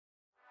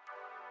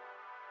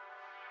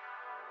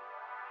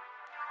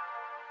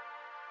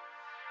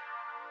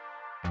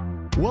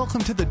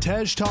Welcome to the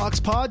Tej Talks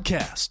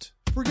podcast.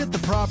 Forget the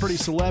property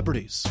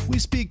celebrities. We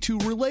speak to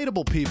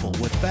relatable people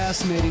with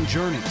fascinating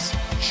journeys,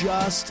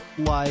 just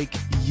like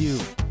you.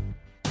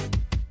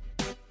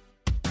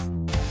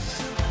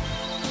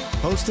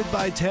 Hosted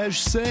by Tej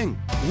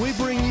Singh, we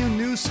bring you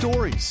news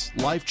stories,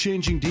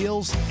 life-changing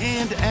deals,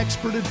 and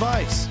expert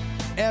advice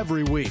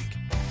every week.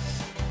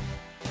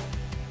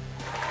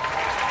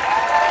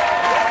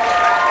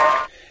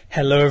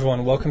 Hello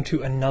everyone, welcome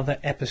to another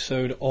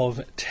episode of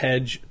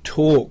Tej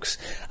Talks.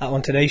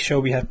 On today's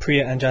show we have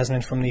Priya and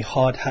Jasmine from the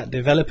Hard Hat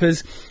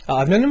Developers.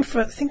 I've known them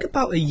for I think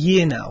about a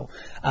year now,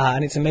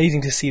 and it's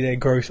amazing to see their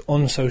growth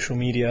on social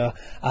media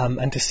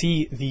and to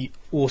see the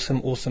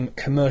awesome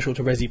commercial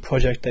to resi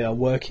project they are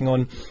working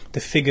on. The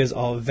figures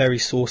are very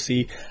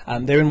saucy.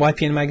 They're in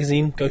YPN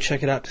magazine. Go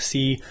check it out to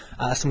see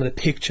some of the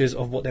pictures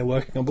of what they're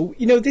working on. But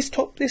you know, this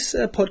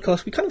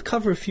podcast we kind of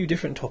cover a few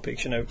different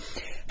topics. You know,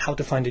 how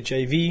to find a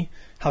JV,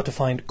 how to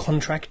find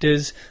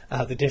contractors,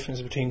 the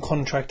difference between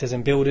contractors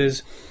and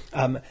builders,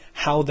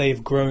 how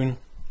they've grown,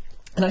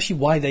 and actually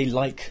why they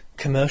like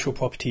commercial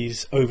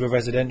properties over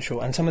residential,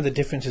 and some of the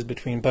differences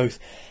between both,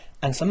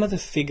 and some of the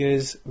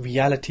figures,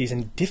 realities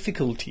and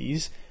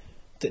difficulties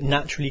that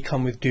naturally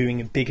come with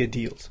doing bigger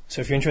deals.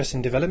 So if you're interested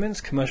in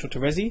developments, commercial to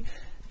resi,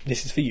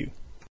 this is for you.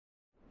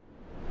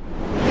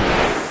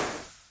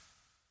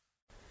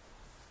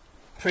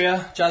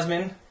 Priya,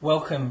 Jasmine,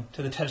 welcome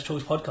to the Tej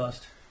Talks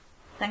podcast.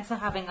 Thanks for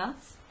having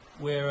us.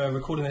 We're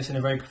recording this in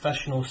a very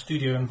professional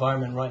studio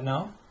environment right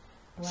now.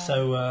 Wow.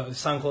 So the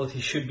sound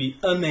quality should be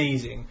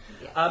amazing.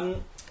 Yeah.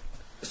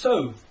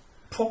 So,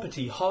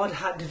 property, Hard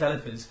Hat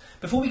Developers.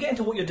 Before we get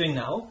into what you're doing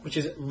now, which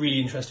is really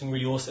interesting,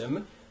 really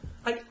awesome,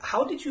 like,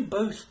 how did you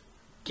both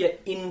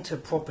get into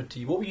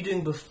property? What were you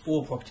doing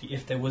before property,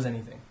 if there was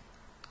anything?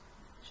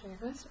 Should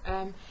I go first?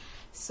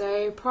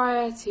 So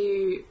prior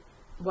to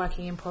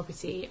working in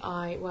property,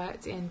 I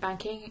worked in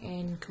banking,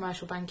 in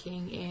commercial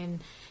banking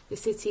in the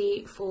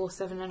city for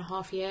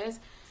 7.5 years.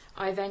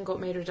 I then got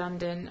made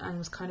redundant and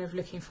was kind of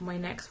looking for my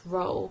next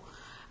role.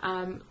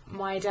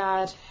 My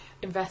dad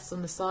invests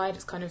on the side.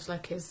 It's kind of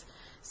like his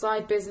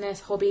side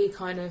business, hobby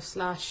kind of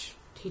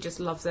 / he just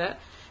loves it.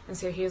 And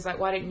so he was like,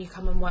 why don't you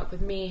come and work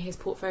with me? His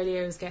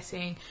portfolio is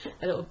getting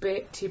a little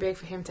bit too big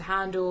for him to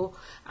handle.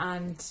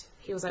 And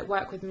he was like,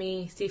 work with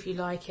me, see if you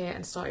like it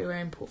and start your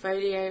own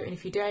portfolio. And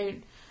if you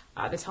don't,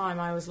 at the time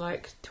I was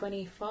like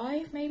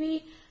 25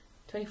 maybe,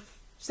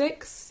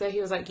 26. So he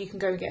was like, you can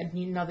go and get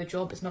another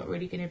job. It's not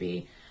really going to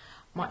be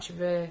much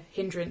of a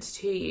hindrance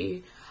to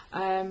you.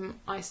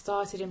 I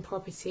started in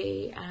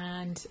property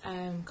and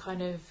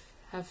kind of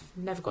have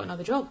never got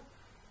another job.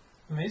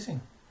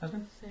 Amazing.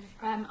 Husband?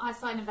 I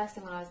started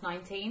investing when I was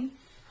 19.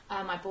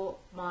 I bought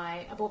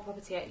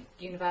property at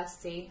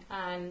university,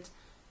 and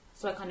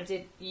so I kind of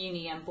did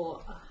uni and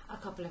bought a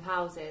couple of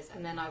houses,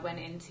 and then I went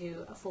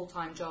into a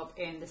full-time job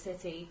in the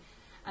city,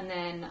 and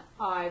then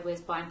I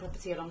was buying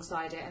property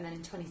alongside it, and then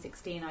in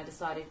 2016 I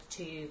decided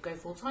to go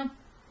full-time.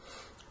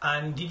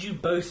 And did you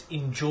both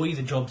enjoy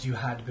the jobs you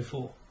had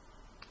before?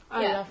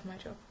 I love my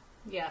job.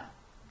 Yeah.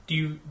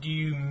 Do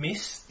you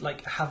miss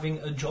like having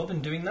a job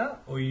and doing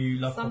that, or you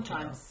love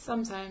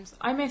Sometimes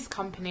I miss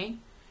company,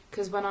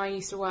 because when I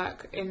used to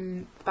work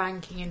in the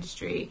banking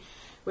industry,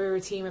 we were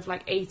a team of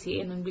like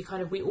 80, and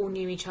we all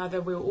knew each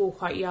other. We were all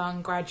quite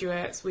young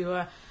graduates. We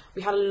had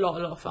a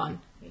lot of fun.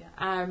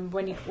 Yeah.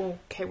 When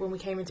we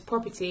came into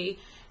property,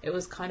 it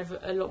was kind of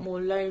a lot more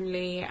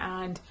lonely,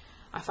 and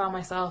I found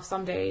myself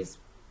some days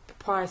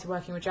prior to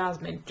working with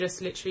Jasmine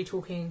just literally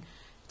talking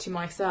to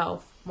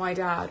myself, my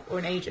dad, or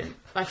an agent.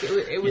 Like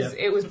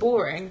it was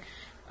boring.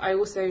 I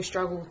also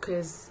struggled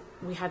because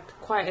we had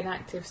quite an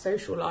active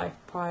social life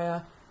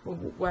prior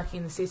working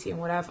in the city and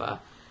whatever,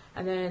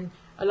 and then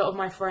a lot of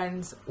my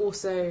friends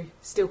also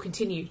still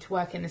continue to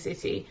work in the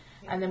city.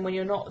 And then when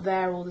you're not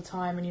there all the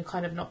time and you're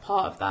kind of not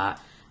part of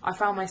that, I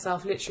found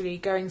myself literally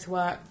going to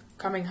work,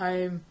 coming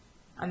home,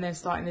 and then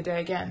starting the day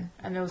again.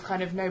 And there was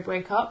kind of no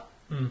break up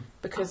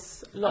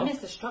because I miss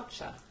the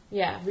structure.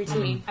 Yeah,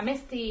 routine. I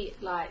miss the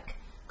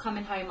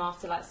coming home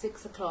after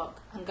 6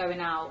 o'clock and going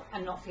out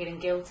and not feeling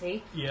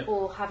guilty,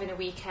 or having a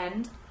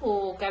weekend,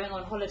 or going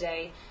on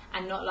holiday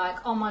and not like,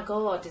 oh my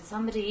god, did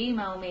somebody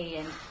email me,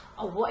 and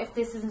oh, what if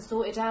this isn't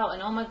sorted out,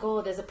 and oh my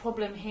god, there's a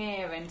problem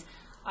here. And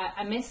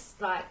I miss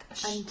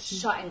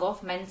shutting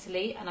off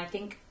mentally, and I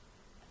think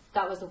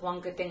that was the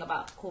one good thing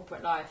about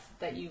corporate life,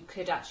 that you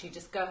could actually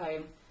just go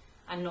home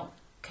and not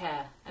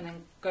care, and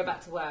then go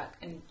back to work,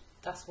 and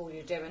that's all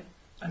you're doing.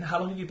 And how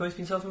long have you both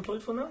been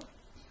self-employed for now?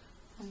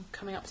 I'm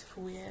coming up to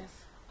 4 years.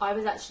 I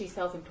was actually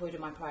self-employed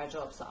in my prior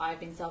job, so I've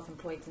been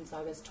self-employed since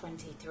I was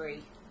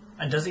 23.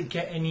 And does it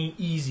get any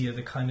easier,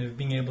 the kind of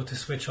being able to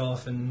switch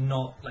off and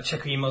not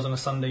check your emails on a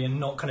Sunday and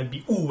not kind of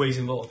be always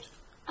involved?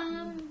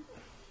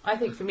 I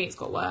think for me it's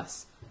got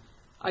worse.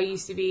 I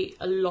used to be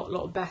a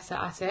lot better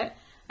at it,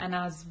 and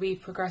as we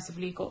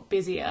progressively got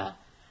busier,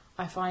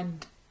 I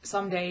find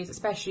some days,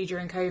 especially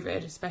during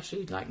COVID,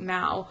 especially like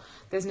now,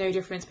 there's no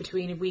difference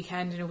between a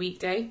weekend and a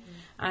weekday.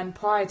 And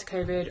prior to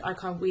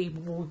COVID, we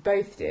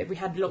both did. We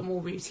had a lot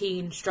more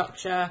routine,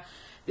 structure,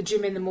 the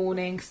gym in the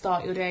morning,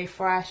 start your day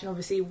fresh. And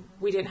obviously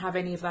we didn't have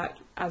any of that,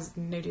 as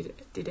no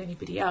did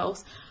anybody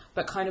else.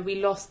 But kind of we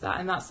lost that.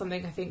 And that's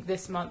something I think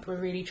this month we're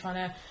really trying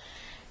to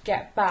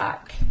get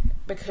back,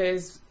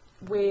 because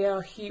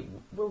we're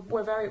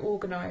very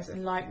organised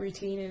and like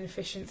routine and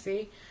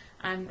efficiency.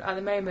 And at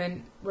the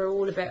moment, we're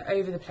all a bit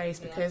over the place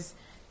because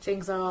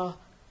things are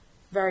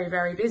very,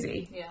 very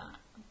busy. Yeah.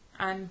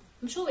 And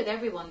I'm sure with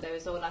everyone, though,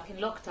 as well, like in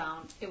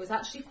lockdown, it was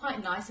actually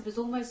quite nice. It was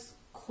almost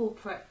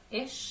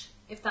corporate-ish,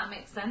 if that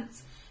makes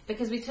sense.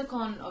 Because we took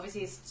on,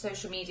 obviously,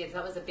 social media.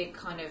 That was a big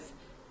kind of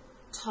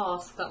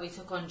task that we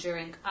took on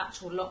during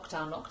actual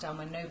lockdown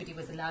when nobody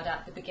was allowed out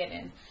at the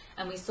beginning.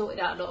 And we sorted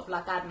out a lot of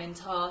like admin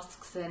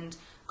tasks and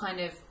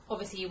kind of,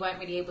 obviously, you weren't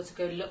really able to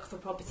go look for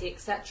property,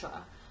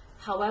 etc.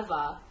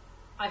 However,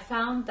 I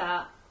found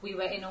that we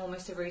were in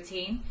almost a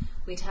routine.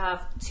 We'd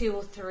have 2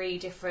 or 3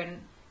 different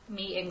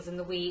meetings in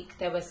the week.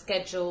 They were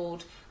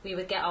scheduled. We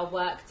would get our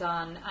work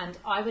done, and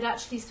I would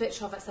actually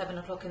switch off at 7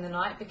 o'clock in the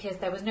night because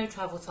there was no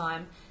travel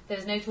time. There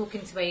was no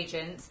talking to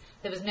agents.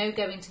 There was no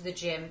going to the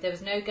gym. There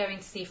was no going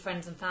to see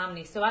friends and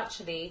family. So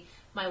actually,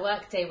 my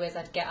work day was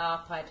I'd get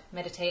up, I'd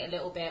meditate a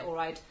little bit, or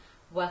I'd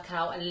work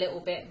out a little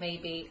bit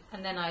maybe,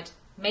 and then I'd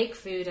make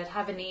food. I'd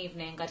have an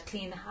evening. I'd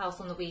clean the house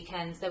on the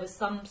weekends. There was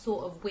some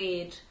sort of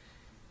weird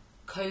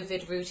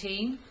COVID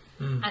routine.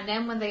 And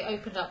then when they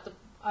opened up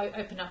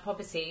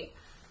property,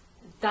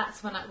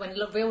 that's when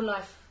real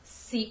life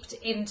seeped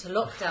into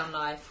lockdown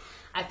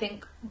life. I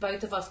think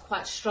both of us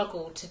quite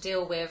struggled to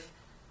deal with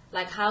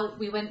like how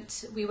we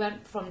went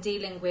from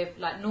dealing with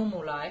like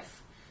normal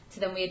life to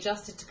then we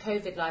adjusted to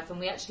COVID life, and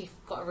we actually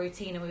got a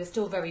routine, and we were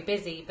still very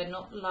busy, but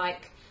not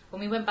like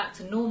when we went back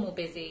to normal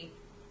busy.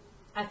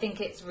 I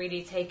think it's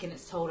really taken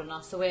its toll on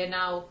us. So we're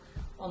now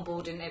on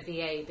board in a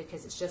VA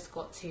because it's just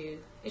got too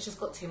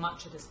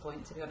much at this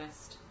point, to be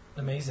honest.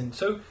 Amazing.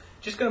 So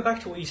just going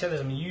back to what you said,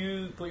 I mean,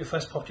 you bought your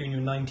first property when you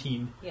were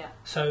 19. Yeah.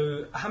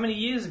 So how many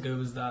years ago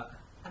was that?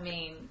 I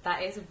mean,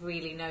 that is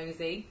really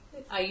nosy.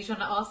 Are you trying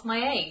to ask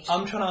my age?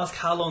 I'm trying to ask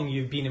how long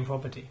you've been in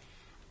property.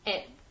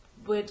 It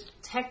would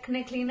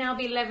technically now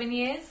be 11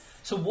 years.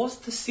 So what's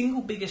the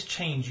single biggest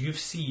change you've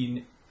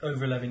seen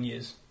over 11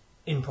 years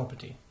in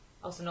property?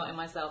 Also not in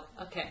myself.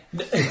 Okay.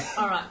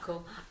 All right,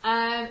 cool.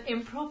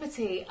 In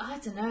property, I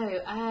don't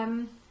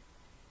know.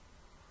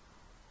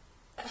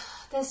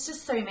 There's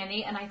just so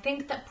many, and I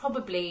think that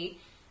probably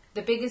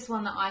the biggest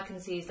one that I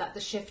can see is like the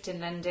shift in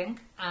lending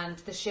and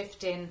the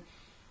shift in,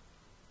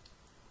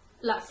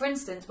 like for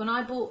instance, when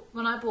I bought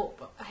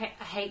a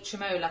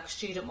HMO, like a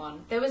student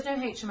one, there was no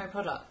HMO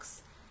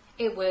products.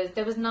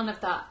 There was none of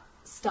that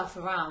stuff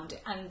around,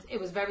 and it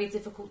was very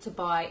difficult to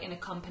buy in a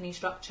company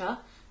structure.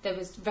 There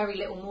was very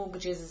little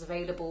mortgages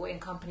available in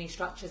company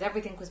structures.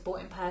 Everything was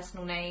bought in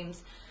personal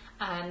names,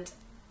 and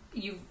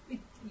you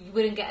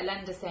wouldn't get a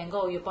lender saying,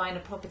 oh, you're buying a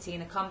property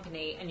in a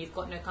company and you've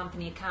got no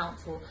company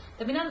accounts, or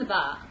there'd be none of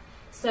that.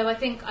 So I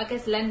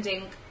guess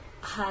lending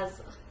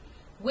has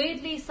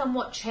weirdly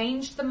somewhat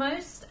changed the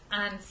most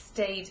and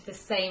stayed the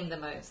same the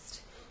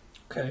most.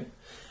 Okay.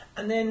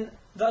 And then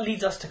that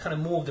leads us to kind of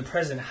more of the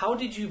present. How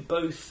did you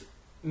both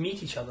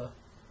meet each other?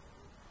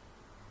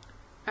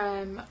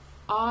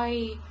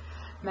 I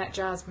met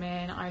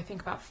Jasmine, I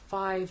think about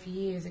 5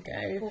 years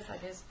ago. 4 or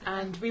 5 years.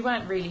 And we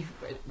weren't really...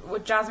 Well,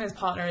 Jasmine's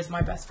partner is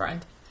my best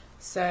friend.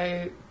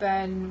 So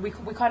then we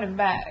kind of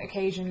met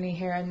occasionally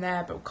here and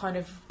there, but kind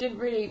of didn't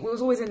really... We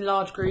was always in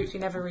large groups. We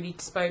never really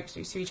spoke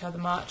to each other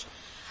much.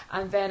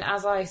 And then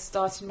as I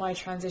started my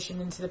transition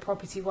into the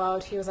property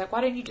world, he was like, why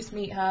don't you just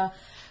meet her?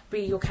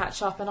 You'll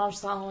catch up. And I was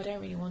just like, oh, I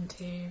don't really want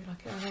to.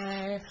 Like, oh,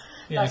 no.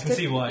 Yeah, like, I can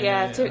see why.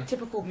 Yeah,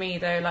 typical me,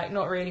 though, like,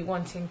 not really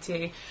wanting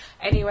to.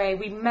 Anyway,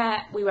 we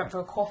met. We went for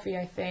a coffee,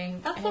 I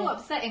think. That's so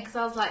upsetting, because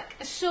I was like,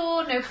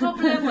 sure, no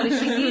problem. What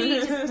does she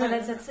need? Just tell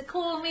her to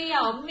call me.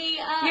 I'll meet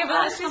her. Yeah, but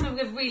I was coming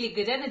with really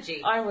good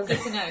energy. I was... Good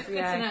to know. Good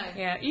to know.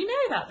 Yeah, you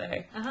know that,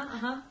 though.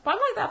 But I'm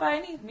like that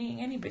by meeting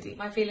anybody.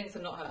 My feelings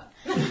are not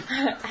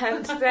hurt.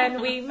 And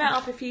then we met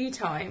up a few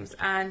times,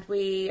 and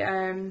we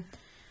kind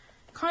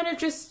of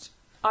just...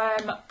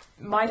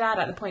 my dad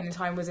at the point in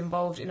time was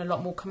involved in a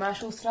lot more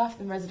commercial stuff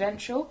than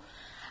residential,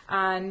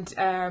 and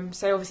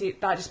so obviously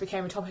that just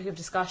became a topic of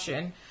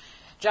discussion.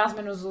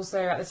 Jasmine was also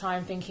at the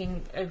time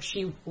thinking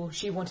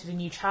she wanted a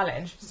new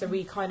challenge, so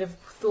we kind of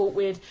thought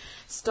we'd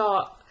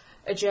start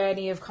a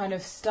journey of kind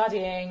of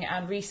studying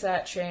and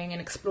researching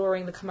and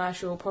exploring the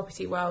commercial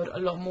property world a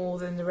lot more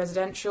than the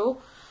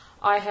residential.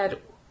 I had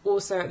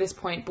also at this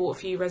point bought a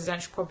few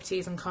residential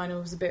properties and kind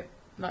of was a bit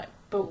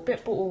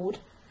bored.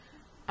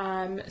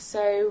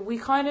 So we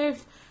kind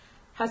of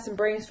had some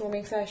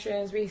brainstorming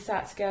sessions, we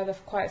sat together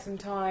for quite some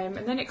time,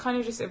 and then it kind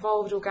of just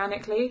evolved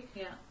organically.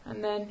 Yeah.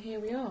 And then here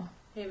we are.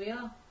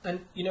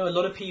 And, you know, a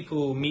lot of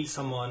people meet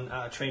someone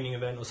at a training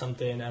event or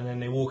something, and then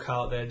they walk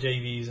out their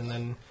JVs, and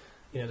then,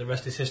 you know, the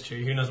rest is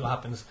history. Who knows what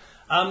happens?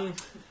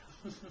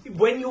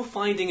 when you're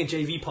finding a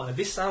JV partner,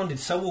 this sounded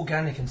so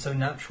organic and so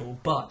natural,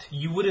 but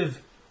you would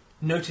have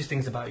noticed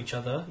things about each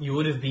other. You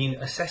would have been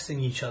assessing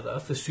each other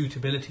for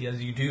suitability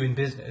as you do in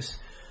business.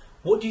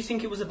 What do you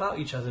think it was about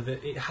each other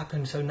that it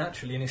happened so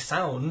naturally? And it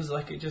sounds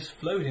like it just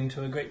flowed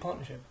into a great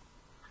partnership.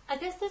 I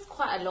guess there's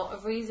quite a lot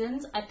of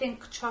reasons. I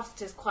think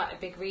trust is quite a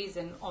big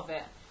reason of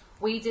it.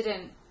 We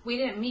didn't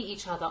meet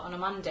each other on a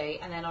Monday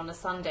and then on a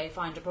Sunday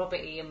find a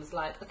property and was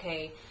like,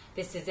 okay,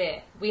 this is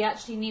it. We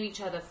actually knew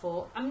each other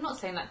for, I'm not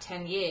saying like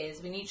 10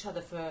 years, we knew each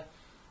other for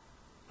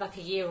like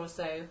a year or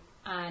so,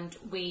 and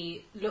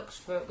we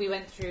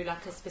went through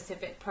like a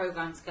specific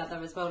program together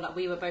as well. Like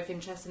we were both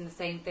interested in the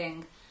same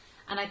thing.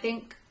 And I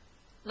think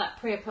like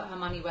Priya put her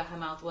money where her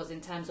mouth was in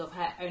terms of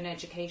her own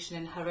education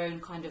and her own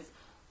kind of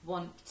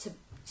want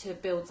to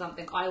build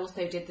something. I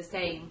also did the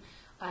same.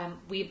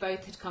 We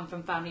both had come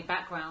from family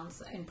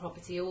backgrounds in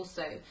property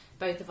also.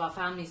 Both of our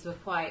families were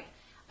quite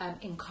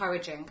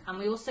encouraging, and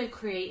we also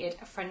created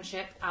a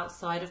friendship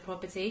outside of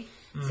property,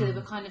 so they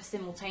were kind of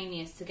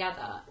simultaneous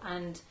together.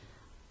 And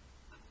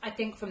I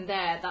think from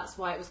there, that's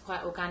why it was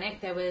quite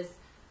organic. There was,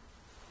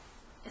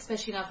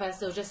 especially in our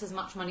first deal, just as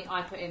much money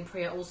I put in,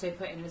 Priya also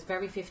put in. It was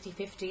very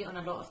 50-50 on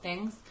a lot of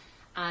things,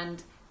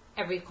 and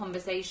every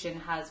conversation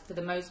has, for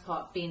the most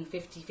part, been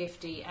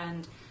 50-50.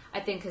 And I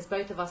think as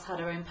both of us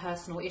had our own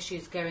personal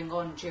issues going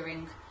on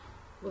during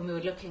when we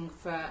were looking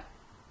for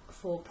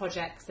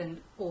projects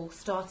or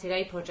started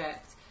a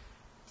project,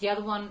 the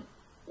other one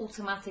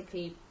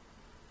automatically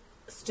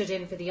stood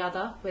in for the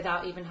other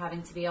without even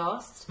having to be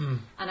asked.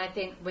 And I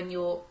think when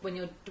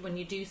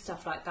you do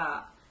stuff like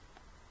that,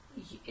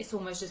 it's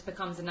almost just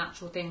becomes a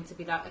natural thing to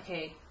be like,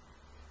 okay,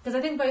 because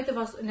I think both of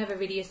us never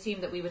really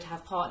assumed that we would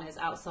have partners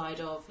outside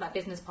of, like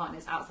business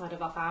partners outside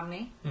of our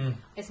family.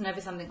 It's never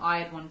something I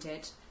had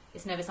wanted.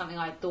 It's never something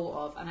I had thought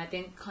of. And I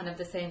think kind of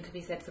the same could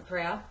be said for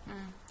Priya.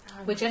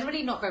 We're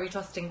generally not very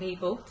trusting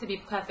people, to be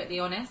perfectly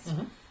honest.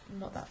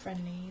 Not that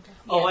friendly either.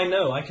 Oh, I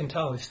know. I can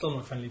tell. It's still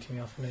not friendly to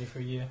me after maybe for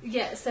a year.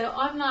 Yeah, so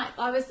I'm like,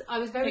 I was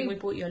I very... think we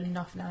bought you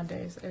enough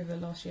Nando's over the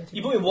last year.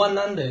 You bought me one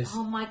Nando's.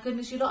 Oh my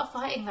goodness, you lot are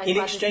fighting like In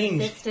brothers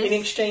and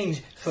exchange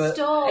sisters. for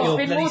Stop. your It's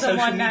been bloody more than social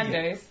one media.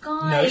 Nando's.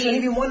 Guys. No, it's only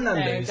been one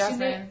Nando's. No,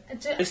 Jasmine.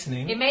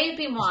 Listening. It may have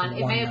been one.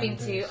 It one may have been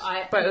Nando's.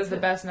 two. But it was the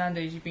best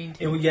Nando's you've been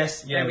to.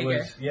 Yes, There it we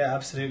was. go. Yeah,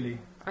 absolutely.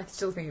 I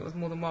still think it was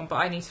more than one, but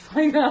I need to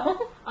find out.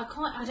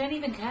 I don't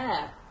even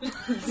care.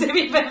 To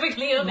be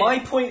perfectly honest. My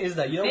point is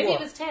that, you know Maybe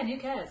what? it was 10, who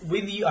cares?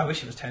 With you, I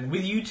wish it was 10.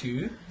 With you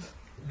two,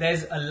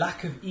 there's a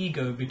lack of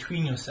ego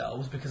between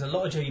yourselves because a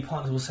lot of JV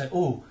partners will say,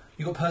 oh,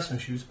 you got personal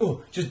issues.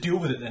 Oh, just deal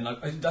with it then.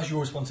 Like, that's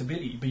your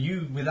responsibility. But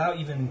you, without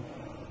even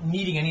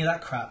needing any of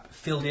that crap,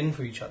 filled in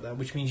for each other,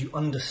 which means you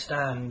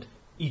understand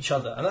each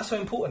other. And that's so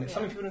important. It's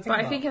something people don't think But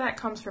about. I think that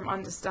comes from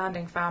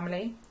understanding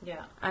family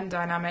Yeah. and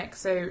dynamic.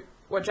 So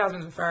what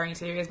Jasmine's referring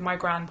to is my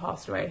gran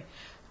passed away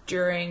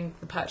during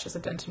the purchase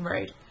of Denton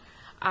Road.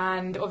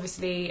 And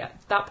obviously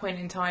at that point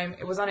in time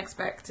it was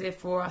unexpected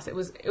for us. It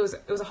was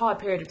a hard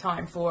period of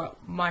time for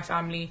my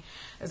family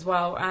as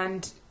well.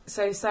 And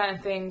so certain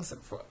things,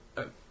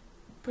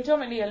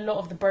 predominantly a lot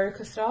of the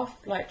broker stuff,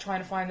 like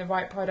trying to find the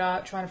right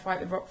product, trying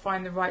to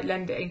find the right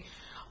lending,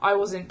 I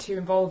wasn't too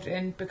involved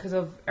in because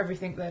of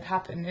everything that had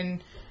happened.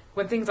 And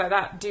when things like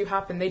that do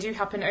happen, they do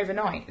happen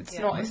overnight. It's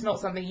not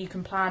something you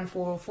can plan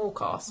for or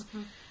forecast.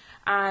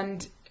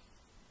 And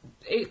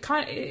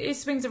it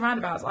swings and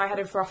roundabouts. I had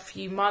it for a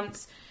few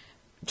months.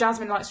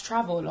 Jasmine likes to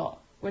travel a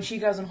lot. When she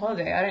goes on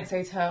holiday, I don't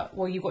say to her,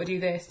 well, you've got to do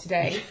this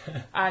today,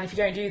 and if you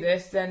don't do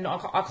this, then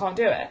I can't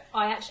do it.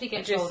 I actually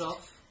get told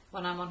off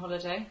when I'm on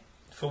holiday.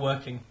 For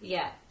working.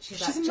 Yeah.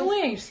 She's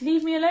annoying. Just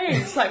leave me alone.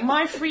 It's like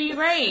my free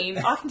reign.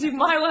 I can do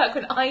my work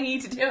when I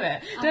need to do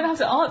it. Don't have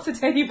to answer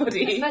to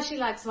anybody. Especially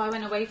so I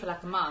went away for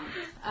like a month,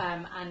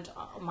 and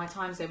my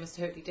time zone was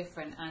totally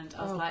different. And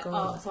I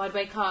was so I'd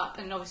wake up,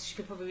 and obviously she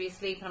could probably be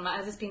asleep, and I'm like,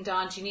 has this been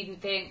done? Do you need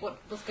anything?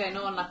 What's going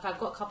on? Like, I've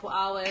got a couple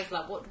hours.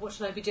 Like, what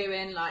should I be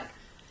doing? Like,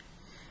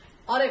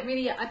 I don't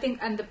really. I think,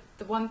 and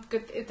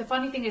the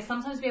funny thing is,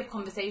 sometimes we have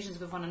conversations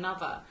with one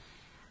another,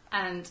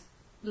 and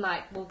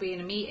like we'll be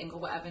in a meeting or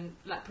whatever, and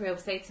like Priya will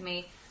say to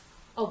me,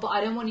 oh, but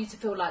I don't want you to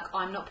feel like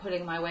I'm not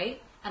pulling my weight.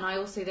 And I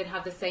also then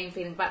have the same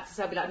feeling back,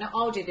 so I'll be like, no,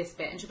 I'll do this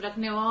bit, and she'll be like,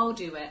 no, I'll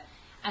do it.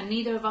 And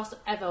neither of us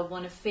ever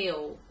want to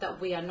feel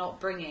that we are not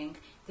bringing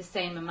the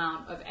same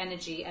amount of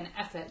energy and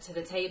effort to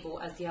the table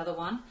as the other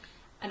one.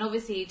 And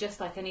obviously, just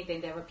like anything,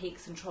 there are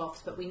peaks and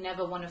troughs, but we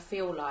never want to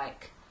feel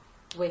like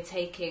we're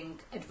taking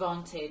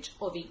advantage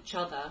of each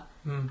other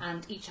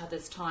and each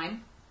other's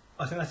time.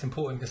 I think that's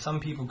important because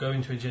some people go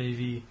into a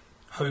JV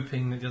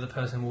hoping that the other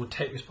person will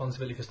take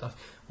responsibility for stuff,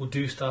 will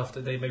do stuff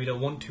that they maybe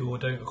don't want to or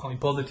can't be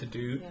bothered to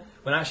do,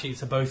 when actually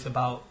it's both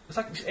about, it's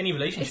like any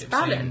relationship. It's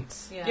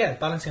balance.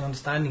 Balancing and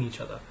understanding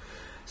each other.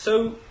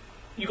 So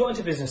you got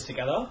into business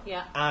together,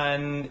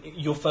 and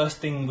your first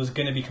thing was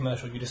going to be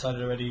commercial. You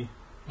decided already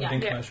within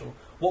commercial.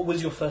 What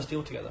was your first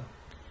deal together?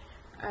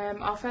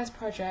 Our first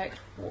project,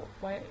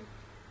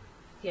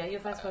 your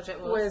first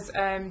project was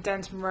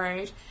Denton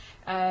Road.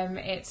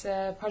 It's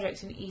a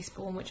project in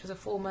Eastbourne, which was a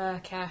former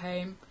care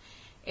home.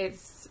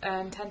 It's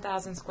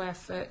 10,000 square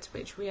foot,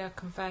 which we are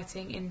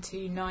converting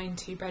into 9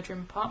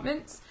 2-bedroom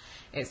apartments.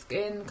 It's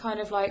in kind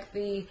of like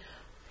the...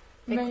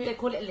 They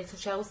call it Little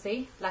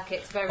Chelsea. Like,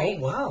 it's very... Oh,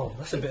 wow.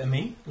 That's a bit of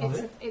me. Love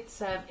it.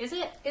 Is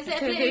it a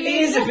bit of you? It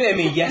is a bit of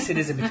me. Yes, it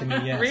is a bit of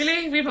me, yes.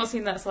 Really? We've not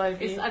seen that side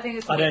of you. I think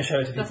it's I don't show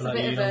it to people like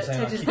you, know what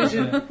I'm saying? I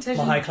keep it to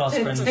my high-class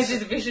friends.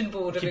 Ted's vision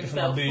board of Keep it for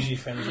my himself. bougie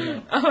friends, you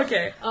know. Oh,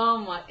 okay. Oh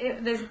my...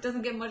 It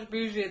doesn't get much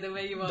bougier than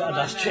where you are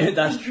That's right true, now.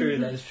 that's true,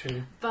 that's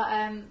true.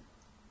 But,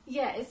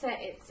 yeah, it's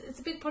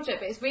a big project,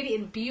 but it's really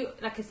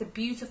it's a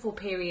beautiful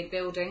period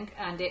building,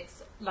 and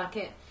it's like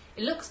it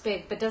looks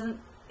big, but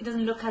it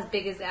doesn't look as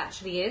big as it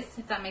actually is,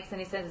 if that makes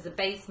any sense. There's a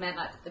basement,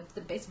 like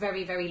it's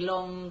very, very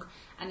long,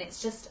 and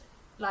it's just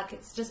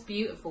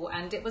beautiful.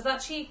 And it was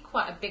actually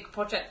quite a big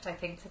project, I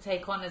think, to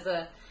take on as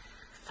a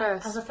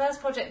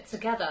first project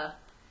together,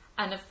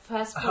 and a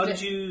first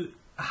project.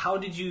 How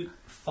did you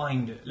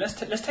find it? Let's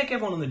take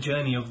everyone on the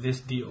journey of this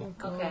deal.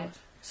 Okay.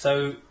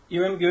 So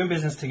you're in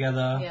business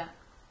together. Yeah.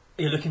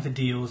 You're looking for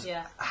deals.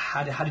 Yeah.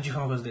 How did you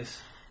come across this?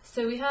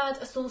 So we had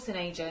a sourcing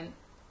agent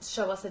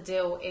show us a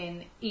deal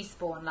in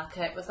Eastbourne. I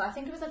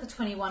think it was like a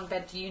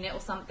 21-bed unit or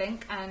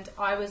something, and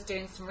I was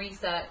doing some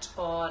research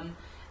on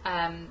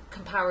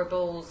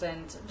comparables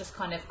and just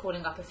kind of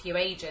calling up a few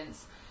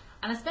agents.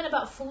 And I spent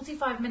about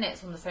 45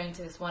 minutes on the phone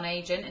to this one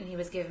agent, and he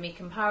was giving me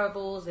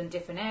comparables in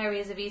different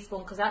areas of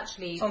Eastbourne, because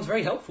actually... Sounds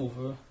very helpful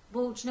for...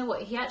 Well, do you know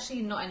what? He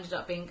ended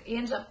up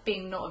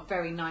being not a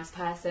very nice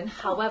person.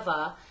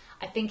 However,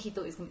 I think he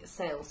thought he was going to get a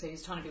sale, so he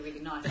was trying to be really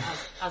nice,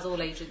 as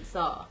all agents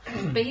are.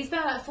 But he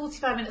spent like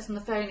 45 minutes on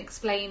the phone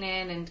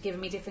explaining and giving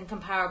me different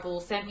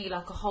comparables, sent me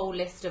like a whole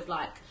list of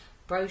like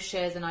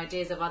brochures and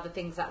ideas of other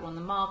things that were on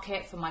the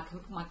market for my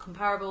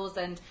comparables.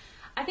 And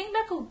I think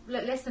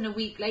like less than a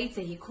week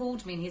later, he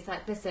called me and he's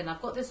like, listen,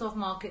 I've got this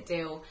off-market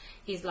deal.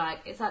 He's like,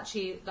 it's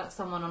actually like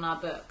someone on our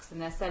books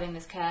and they're selling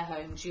this care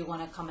home. Do you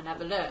want to come and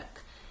have a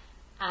look?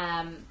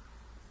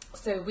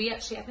 So we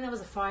actually, I think that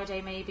was a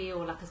Friday maybe,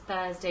 or like a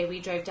Thursday.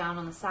 We drove down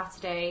on the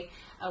Saturday.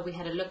 We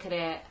had a look at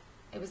it.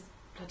 It was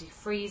bloody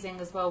freezing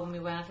as well when we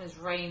went. It was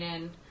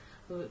raining.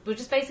 We were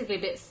just basically a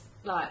bit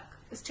like,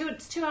 it's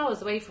 2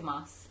 hours away from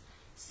us.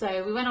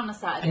 So we went on a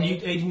Saturday. And he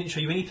didn't show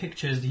you any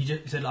pictures. He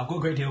just said, "I've got a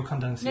great deal.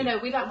 Come down and see." No,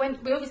 we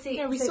went. We obviously.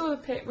 Yeah, we saw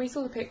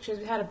the pictures.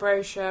 We had a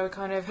brochure. We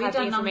kind of had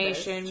the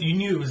information. So you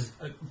knew it was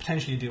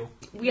potentially a deal.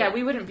 Yeah,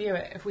 we wouldn't view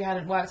it if we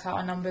hadn't worked out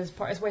our numbers.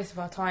 It's a waste of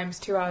our time. It's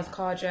 2 hours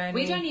car journey.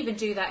 We don't even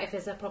do that if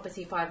there's a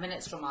property 5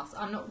 minutes from us.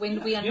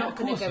 We are not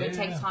going to go and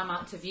take time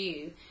out to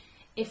view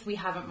if we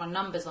haven't run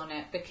numbers on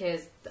it,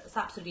 because that's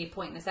absolutely a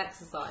pointless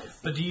exercise.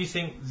 But do you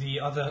think the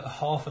other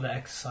half of the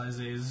exercise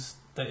is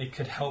that it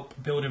could help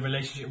build a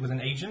relationship with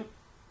an agent?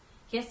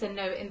 Yes and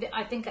no. And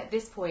I think at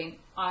this point,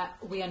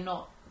 we are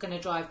not going to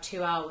drive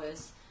 2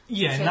 hours to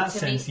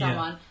meet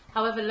someone. Yeah.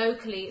 However,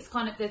 locally, it's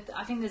kind of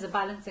I think there's a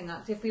balancing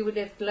act. If we would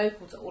live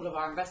local to all of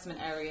our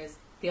investment areas,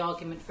 the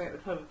argument for it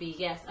would probably be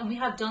yes. And we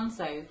have done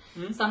so.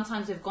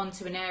 Sometimes we've gone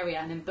to an area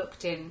and then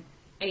booked in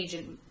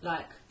agent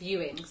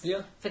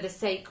viewings for the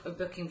sake of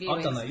booking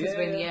viewings because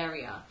we're in the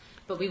area.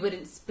 But we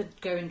wouldn't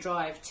go and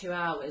drive 2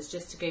 hours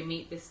just to go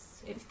meet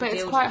this. But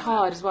it's quite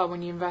hard as well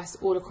when you invest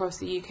all across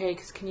the UK,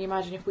 because can you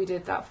imagine if we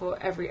did that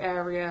for every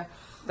area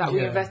that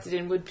we invested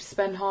in, we'd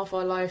spend half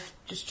our life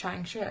just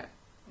chatting shit.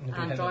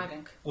 And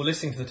driving. Or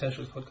listening to the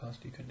Tensions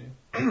podcast, you could do.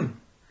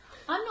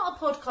 I'm not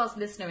a podcast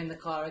listener in the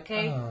car,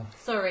 okay? Oh.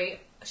 Sorry,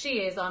 she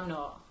is, I'm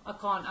not.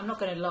 I'm not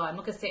going to lie. I'm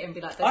not going to sit here and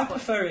be like this. I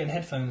prefer it in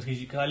headphones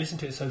because I listen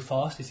to it so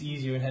fast, it's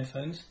easier in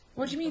headphones.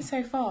 What do you mean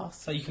so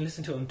fast? So you can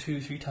listen to it on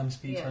 2-3 times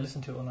speed, so I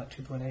listen to it on like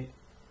 2.8.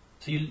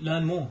 So you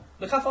learn more.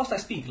 Look how fast I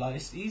speak, like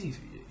it's easy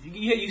for you.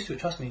 You get used to it,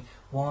 trust me.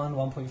 1,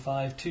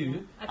 1.5,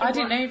 2. I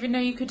didn't even know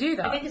you could do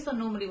that. I think it's on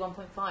normally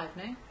 1.5,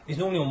 no? It's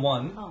normally on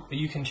 1, but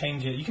you can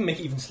change it. You can make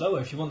it even slower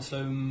if you want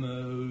slow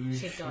motion.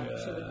 She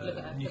would look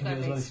at her. You can do it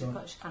as well if you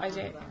want. I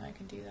don't think I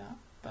can do that.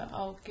 But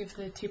I'll give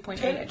the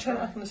 2.8 a turn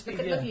up on the speed.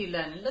 Look at you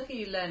learning. Look at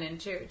you learning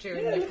during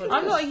the podcast.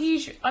 I'm not a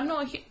huge,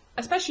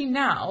 especially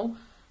now.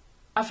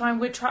 I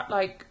find we're trapped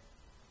like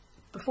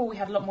before we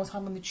had a lot more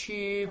time on the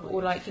tube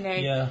or like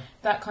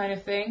that kind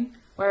of thing.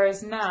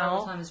 Whereas now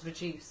travel time is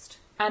reduced,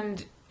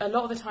 and a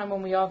lot of the time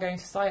when we are going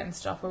to site and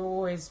stuff, we're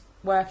always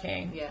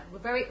working. Yeah,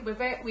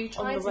 we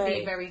try to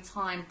be very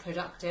time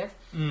productive.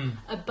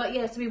 But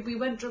yes, we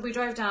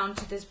drove down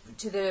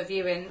to the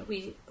viewing.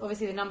 We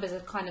obviously the numbers are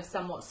kind of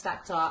somewhat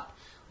stacked up.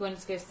 We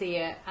wanted to go see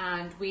it,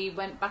 and we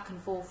went back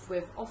and forth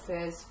with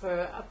offers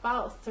for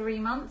about 3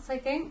 months, I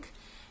think,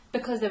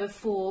 because there were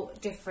 4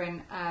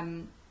 different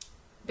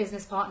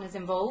business partners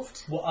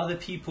involved. Were other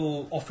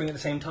people offering at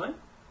the same time?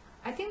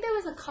 I think there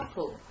was a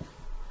couple.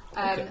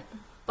 Okay.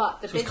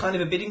 But so it's kind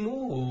of a bidding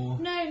war? Or?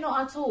 No,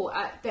 not at all.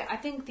 I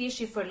think the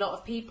issue for a lot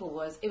of people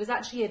was it was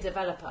actually a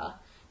developer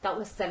that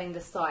was selling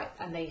the site,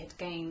 and they had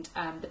gained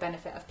the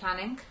benefit of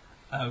planning.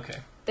 Okay.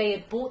 They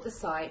had bought the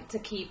site to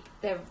keep...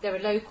 They're a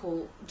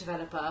local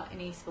developer in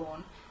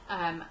Eastbourne,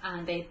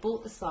 and they had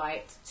bought the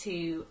site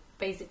to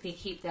basically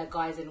keep their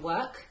guys in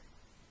work.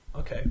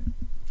 Okay.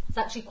 It's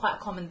actually quite a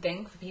common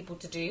thing for people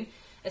to do.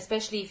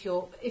 especially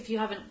if you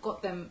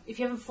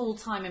haven't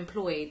full-time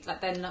employed,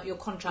 like they're not your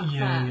contract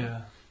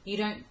firm. You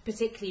don't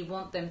particularly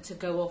want them to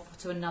go off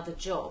to another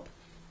job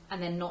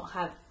and then not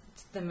have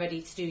them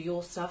ready to do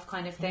your stuff,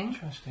 kind of thing.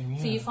 Interesting.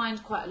 Yeah. So you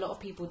find quite a lot of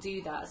people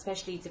do that,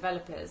 especially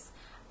developers.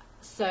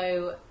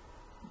 So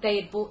they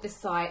had bought this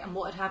site, and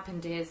what had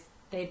happened is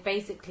they'd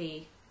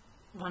basically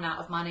run out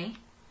of money.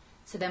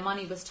 So their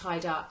money was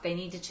tied up. They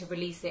needed to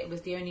release it. It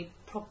was the only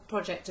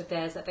project of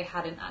theirs that they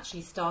hadn't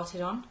actually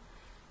started on.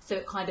 So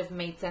it kind of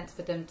made sense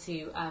for them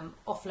to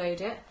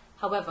offload it.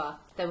 However,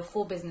 there were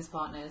 4 business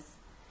partners.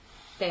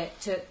 It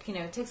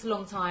takes a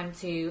long time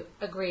to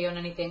agree on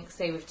anything,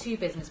 say with 2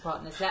 business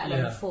partners, let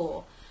alone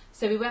 4.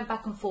 So we went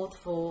back and forth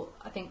for,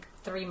 I think,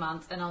 3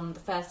 months, and on the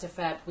 1st of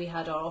Feb, we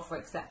had our offer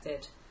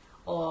accepted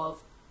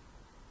of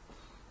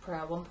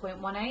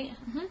 1.18.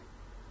 Mm-hmm.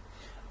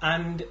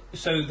 And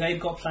so they've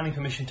got planning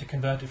permission to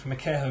convert it from a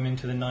care home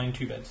into the 9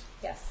 2-beds.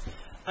 Yes.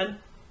 And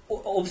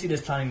obviously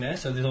there's planning there,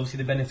 so there's obviously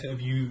the benefit of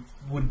you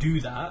would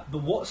do that,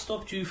 but what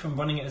stopped you from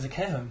running it as a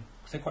care home?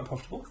 Was it quite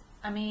profitable?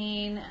 I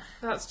mean,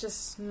 that's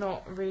just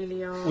not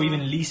really our... Or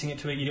even leasing it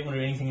to it, you didn't want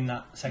to do anything in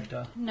that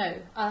sector? No.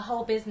 Our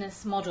whole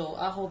business model,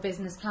 our whole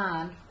business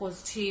plan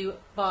was to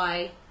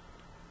buy,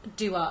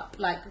 do up,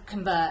 like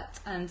convert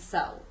and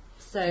sell.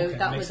 So okay,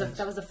 that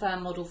was a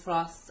firm model for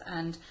us,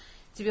 and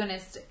to be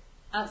honest,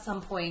 at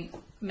some point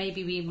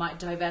maybe we might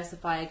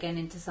diversify again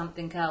into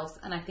something else,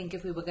 and I think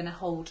if we were going to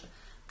hold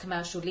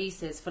commercial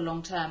leases for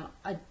long term,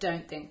 I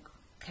don't think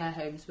care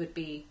homes would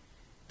be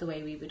the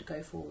way we would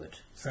go forward.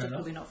 Still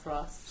probably not for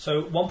us.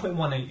 So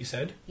 1.18 you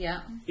said?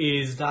 Yeah.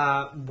 Is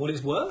that what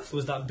it's worth?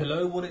 Was that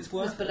below what it's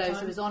worth? It was below,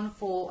 so it was on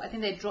for, I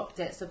think they dropped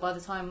it, so by the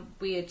time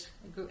we had,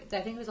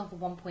 I think it was on for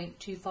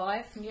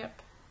 1.25.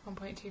 Yep,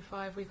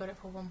 1.25, we got it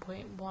for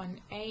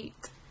 1.18.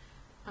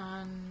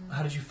 And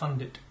how did you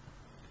fund it?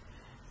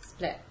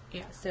 Split.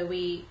 Yeah. So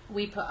we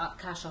put up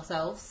cash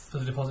ourselves. For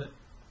the deposit?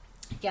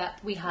 Yeah,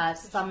 we had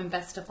some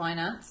investor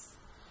finance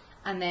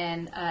and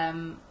then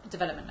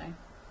development loan.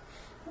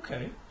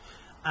 Okay.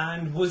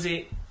 And was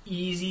it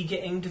easy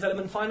getting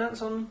development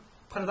finance on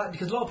kind of that?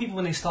 Because a lot of people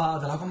when they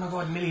start, they're like, oh my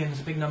god, millions,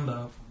 a big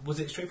number. Was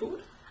it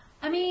straightforward?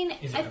 I mean,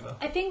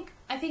 I think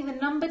the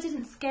number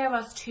didn't scare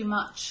us too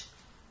much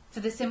for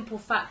the simple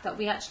fact that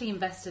we actually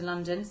invest in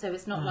London, so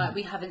it's not like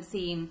we haven't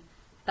seen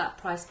that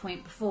price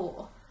point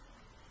before.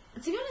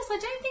 To be honest, I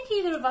don't think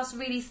either of us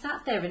really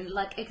sat there and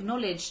like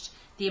acknowledged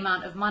the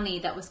amount of money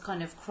that was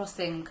kind of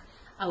crossing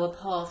our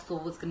path or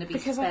was going to be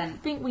because spent. I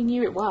think we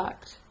knew it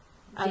worked,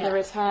 and the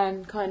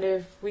return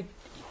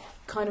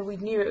we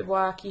knew it would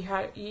work.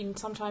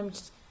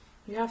 Sometimes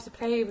you have to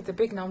play with the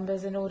big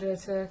numbers in order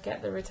to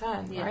get the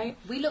return, right?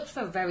 We looked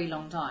for a very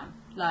long time.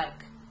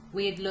 Like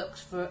we had looked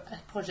for a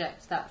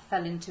project that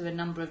fell into a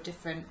number of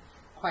different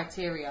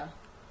criteria.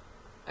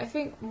 I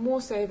think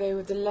more so though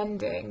with the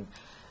lending,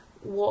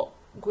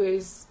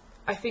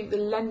 I think the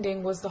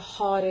lending was the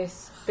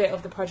hardest bit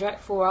of the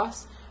project for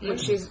us,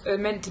 which is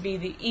meant to be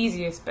the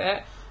easiest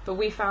bit, but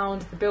we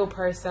found the build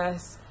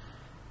process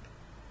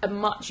a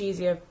much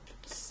easier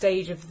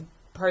stage of the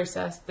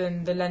process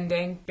than the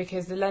lending,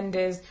 because the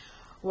lenders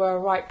were a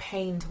right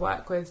pain to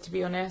work with, to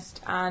be honest,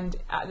 and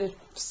at the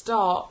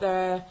start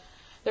the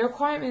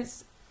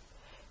requirements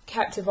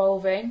kept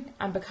evolving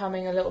and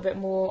becoming a little bit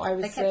more, I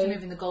would say. They kept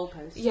moving the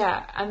goalposts.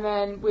 Yeah, and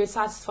then we'd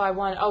satisfy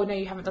one, oh no,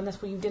 you haven't done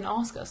this, well you didn't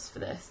ask us for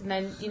this. And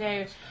then,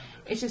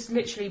 it's just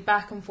literally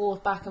back and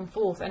forth,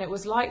 and it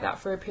was like that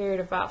for a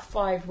period of about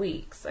 5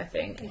 weeks, I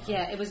think.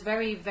 Yeah, it was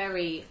very,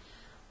 very...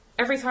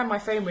 Every time my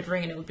phone would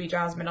ring and it would be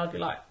Jasmine, I'd be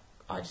like,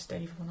 I just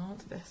don't even want to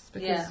answer this,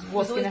 because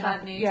what's going to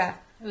happen? Yeah,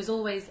 it was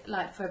always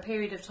like for a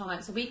period of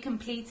time. So we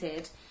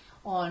completed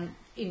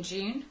in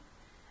June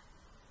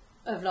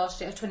of last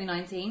year, of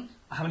 2019.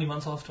 How many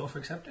months after offer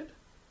accepted?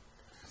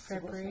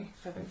 February,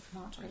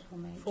 March, April,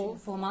 May,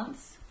 4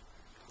 months.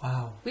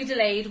 Wow. We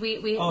delayed.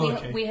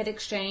 We had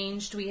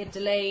exchanged. We had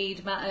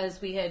delayed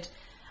matters. We had.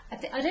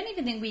 I don't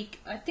even think we.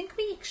 I think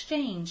we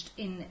exchanged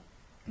in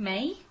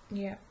May.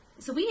 Yeah.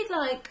 So we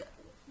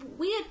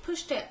had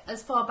pushed it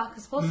as far back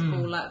as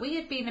possible. Like we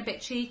had been a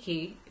bit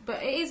cheeky,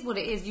 but it is what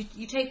it is.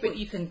 You take what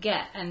you can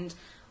get, and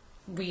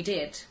we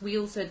did. We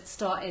also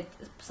started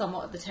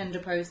somewhat of the tender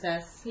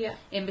process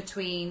in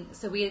between.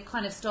 So we had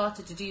kind of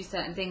started to do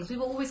certain things. We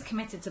were always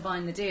committed to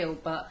buying the deal,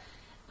 but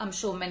I'm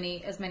sure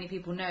as many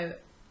people know,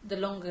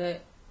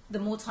 the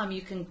more time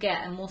you can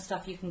get and more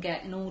stuff you can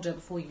get in order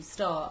before you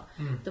start,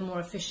 the more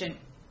efficient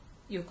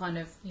your kind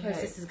of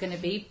process is going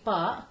to be.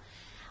 But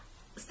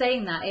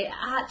saying that, it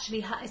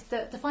actually it's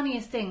the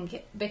funniest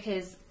thing,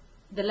 because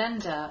the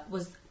lender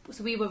was,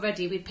 so we were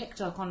ready, we picked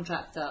our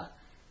contractor,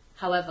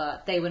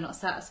 however they were not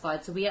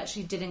satisfied, so we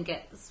actually didn't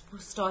get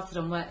started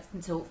on work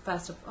until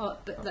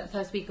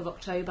first week of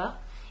October,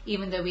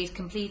 even though we'd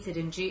completed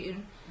in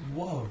June.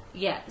 Whoa.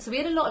 Yeah, so we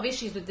had a lot of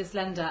issues with this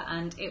lender,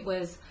 and it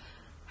was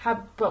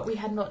but we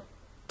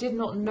did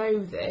not know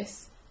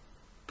this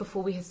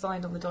before we had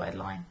signed on the dotted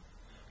line.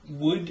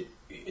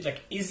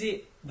 Is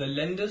it the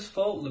lender's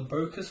fault, the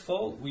broker's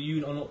fault? Were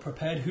you not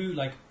prepared? Who,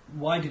 like,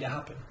 why did it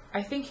happen?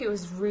 I think it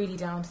was really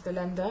down to the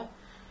lender.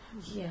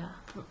 Yeah.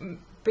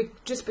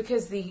 Just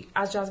because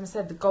as Jasmine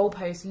said, the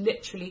goalpost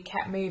literally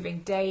kept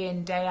moving day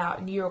in, day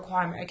out. New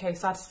requirement, okay,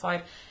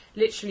 satisfied.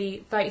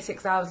 Literally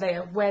 36 hours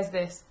later, where's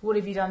this? What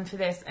have you done for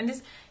this? And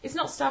it's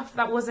not stuff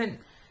that wasn't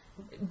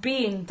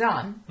being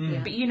done,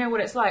 but you know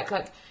what it's like.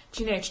 Like,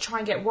 to try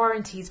and get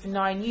warranties for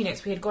 9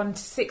 units, we had gone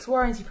to 6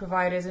 warranty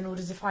providers in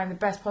order to find the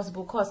best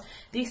possible cost.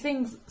 These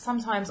things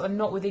sometimes are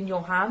not within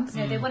your hands.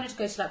 No, they wanted to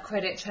go to like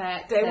credit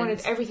checks. They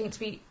wanted everything to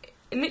be.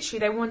 Literally,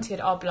 they wanted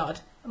our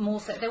blood.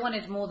 More so, they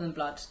wanted more than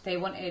blood. They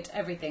wanted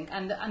everything.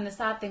 And the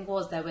sad thing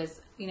was, there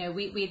was, we had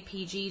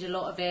PG'd a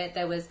lot of it.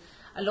 There was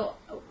a lot.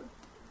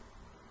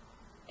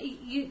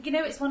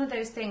 It's one of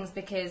those things,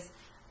 because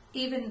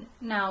even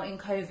now in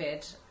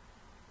COVID,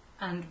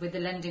 and with the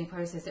lending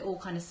process, it all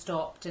kind of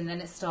stopped, and then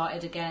it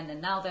started again,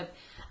 and now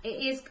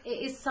it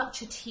is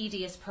such a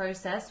tedious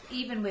process.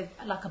 Even with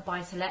like a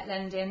buy-to-let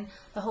lending,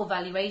 the whole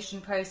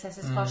valuation process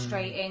is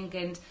frustrating,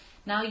 and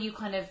now you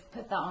kind of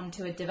put that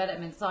onto a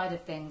development side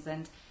of things,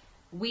 and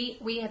we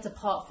had to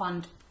part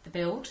fund the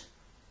build.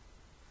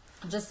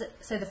 Just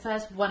so the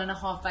first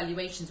 1.5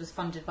 valuations was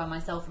funded by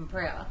myself and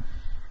Priya,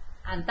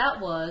 and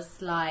that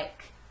was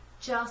like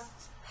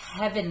just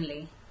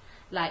heavenly.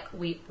 Like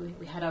we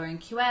had our own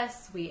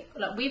QS.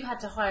 We've had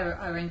to hire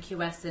our own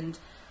QS, and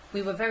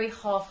we were very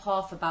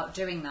half about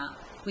doing that.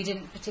 We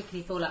didn't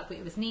particularly feel like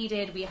it was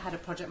needed. We had a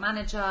project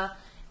manager,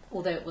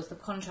 although it was the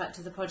contract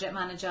as a project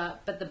manager,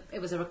 but it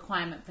was a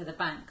requirement for the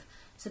bank.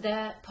 So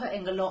they're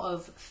putting a lot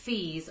of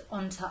fees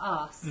onto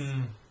us.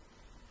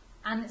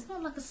 And it's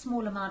not like a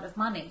small amount of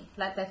money.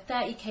 Like, they're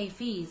 30k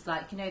fees.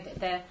 Like,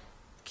 they're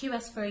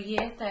QS for a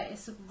year.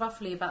 It's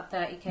roughly about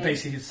 30k.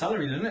 Basically, it's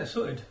salary, isn't it?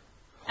 Sorted.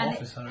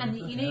 And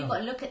you've got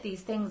to look at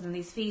these things, and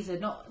these fees they're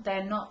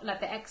not like,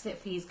 the exit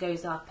fees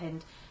goes up,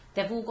 and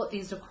they've all got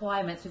these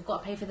requirements. We've got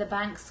to pay for the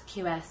bank's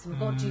QS, and we've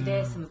got to do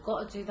this, and we've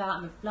got to do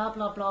that, and blah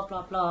blah blah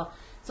blah blah.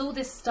 It's all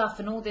this stuff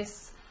and all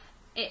this.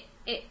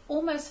 It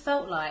almost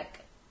felt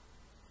like,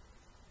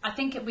 I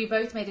think we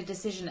both made a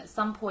decision at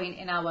some point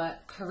in our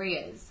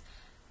careers,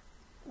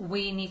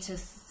 we need to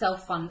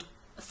self-fund,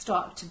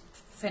 start to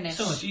finish.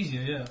 So much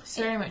easier, yeah.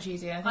 So much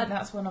easier. I think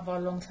that's one of our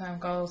long-term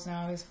goals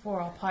now, is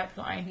for our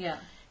pipeline. Yeah.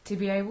 To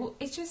be able,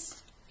 it's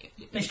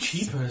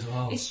cheaper as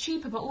well. It's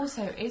cheaper, but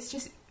also it's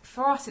just,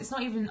 for us, it's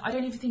not even, I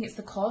don't even think it's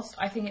the cost.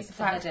 I think it's the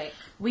fact that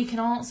we can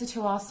answer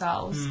to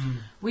ourselves.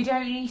 We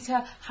don't need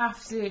to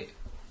have to.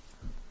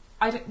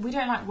 We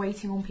don't like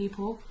waiting on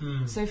people.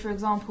 So, for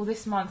example,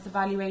 this month, the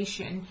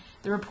valuation,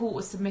 the report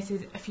was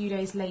submitted a few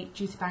days late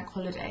due to bank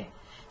holiday.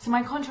 So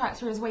my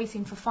contractor is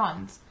waiting for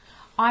funds.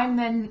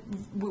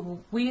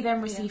 We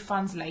then receive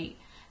funds late.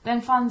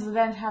 Then funds are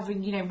then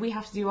having, we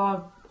have to do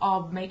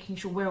our making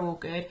sure we're all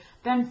good.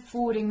 Then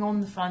forwarding on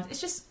the funds.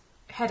 It's just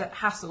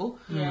hassle.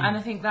 Yeah. And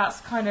I think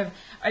that's kind of,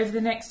 over the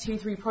next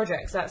 2-3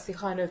 projects, that's the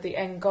kind of the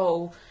end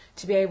goal,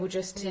 to be able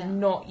just to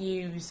not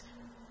use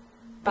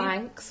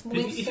banks.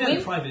 If you had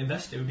a private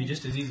investor, it would be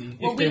just as easy.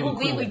 Well,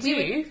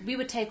 we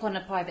would take on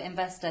a private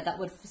investor that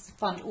would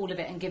fund all of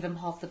it and give him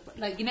half the,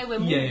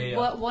 when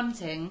we're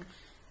wanting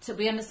to,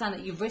 we understand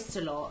that you've risked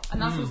a lot,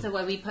 and that's also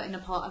where we put in a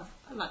part of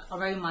like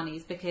our own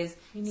monies, because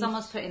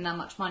someone's put in that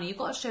much money. You've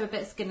got to show a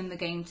bit of skin in the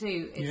game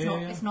too.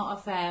 It's not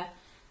a fair.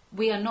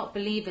 We are not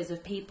believers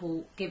of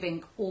people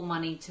giving all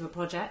money to a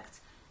project,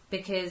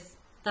 because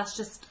that's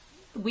just,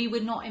 we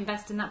would not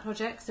invest in that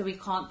project, so we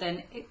can't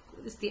then.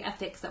 It's the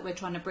ethics that we're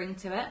trying to bring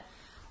to it.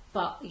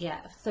 But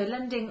yeah, so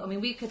lending, I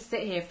mean, we could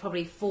sit here for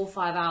probably 4 or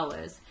 5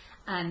 hours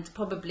and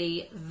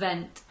probably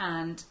vent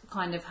and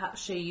kind of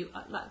show you,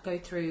 like, go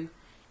through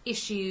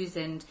issues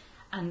and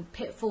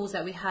pitfalls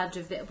that we had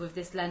with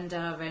this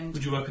lender. And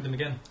would you work with them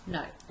again?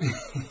 No.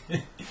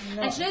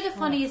 And the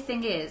funniest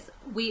thing is,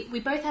 we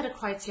both had a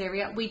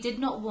criteria. We did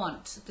not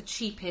want the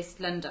cheapest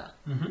lender.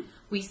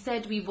 We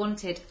said we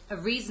wanted a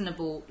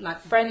reasonable, like,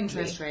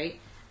 interest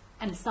rate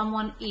and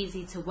someone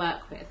easy to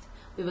work with.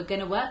 We were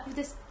going to work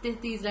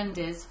with these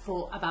lenders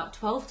for about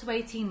 12 to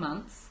 18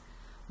 months.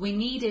 We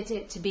needed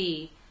it to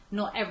be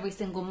not every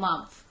single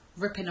month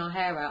ripping our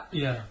hair out.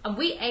 Yeah. And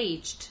we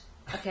aged,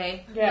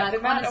 okay? Yeah, the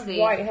amount of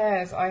white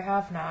hairs I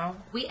have now.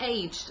 We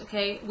aged,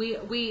 okay?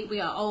 We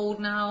are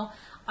old now.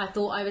 I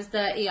thought I was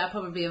 30. I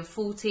probably am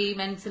 40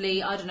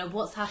 mentally. I don't know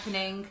what's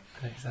happening.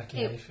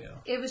 Exactly how you feel.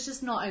 It was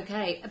just not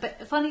okay. But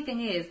the funny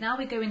thing is, now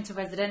we go into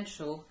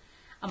residential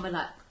and we're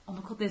like, oh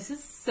my God, this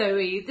is so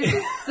easy. This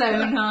is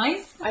so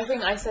nice. I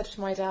think I said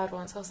to my dad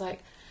once, I was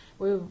like,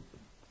 we were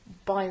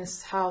buying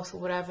this house or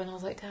whatever, and I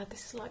was like, Dad,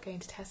 this is like going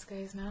to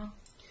Tesco's now.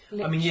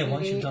 Literally. I mean, yeah,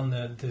 once you've done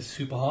the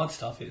super hard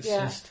stuff, it's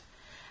just...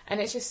 And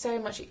it's just so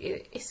much,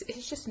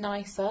 it's just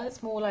nicer,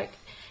 it's more like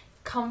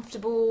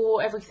comfortable,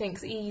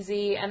 everything's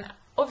easy, and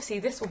obviously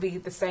this will be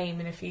the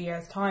same in a few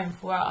years' time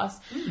for us,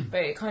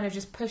 but it kind of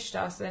just pushed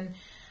us, and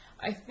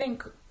I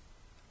think...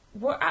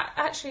 We're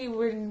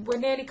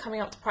nearly coming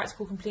up to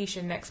practical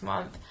completion next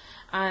month,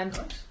 and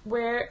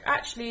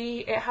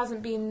it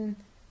hasn't been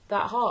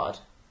that hard.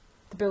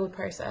 the build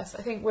process.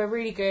 I think we're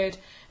really good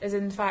as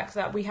in the fact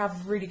that we have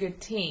a really good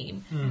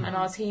team and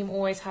our team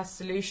always has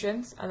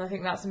solutions, and I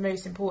think that's the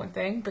most important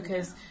thing,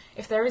 because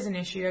if there is an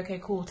issue, okay,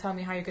 cool, tell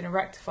me how you're going to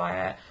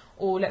rectify it,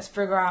 or let's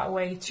figure out a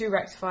way to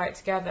rectify it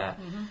together.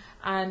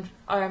 And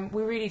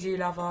we really do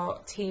love our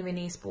team in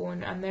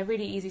Eastbourne, and they're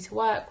really easy to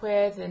work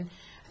with, and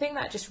I think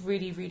that just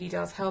really, really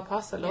does help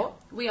us a lot.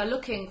 We are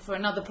looking for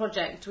another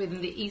project within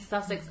the East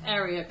Sussex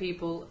area,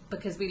 people,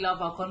 because we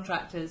love our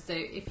contractors. So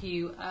if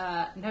you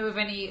know of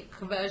any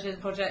conversion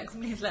projects,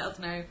 please let us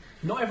know.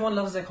 Not everyone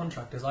loves their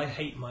contractors. I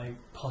hate my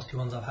past two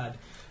ones I've had.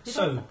 We've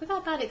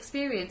had bad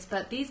experience,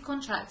 but these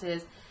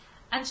contractors,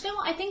 and do you know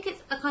what? I think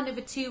it's a kind of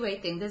a two-way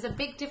thing. There's a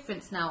big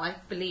difference now, I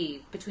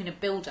believe, between a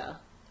builder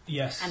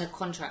and a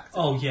contractor.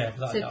 Oh yeah.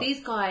 So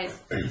these guys,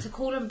 to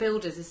call them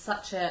builders is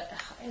such a,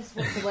 what's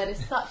the word?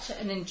 It's such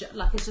an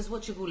it's just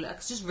what you call it.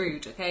 It's just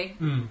rude, okay?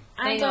 And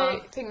I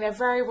think they're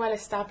very well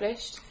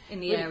established in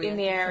the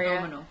area.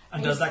 Phenomenal.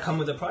 And does that come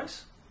with a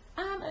price?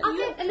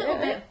 I think a little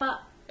bit,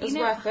 but it was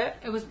worth it.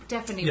 It was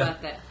definitely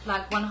worth it.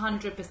 Like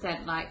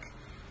 100%. Like,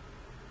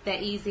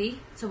 they're easy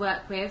to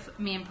work with.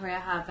 Me and Priya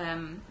have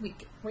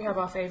we have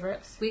our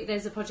favourites.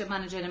 There's a project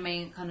manager and a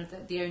main kind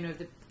of the owner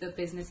of the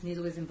business, and he's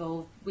always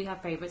involved. We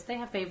have favourites. They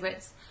have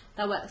favourites.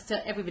 That works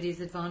to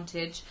everybody's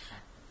advantage.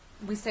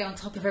 We stay on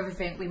top of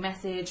everything. We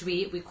message.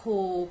 We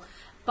call.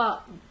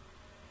 But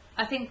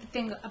I think the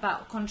thing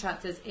about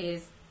contractors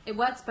is it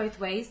works both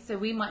ways. So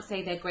we might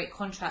say they're great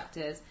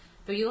contractors,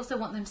 but you also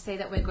want them to say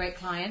that we're great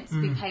clients.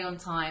 We pay on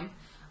time.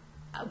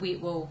 We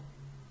will.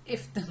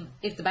 If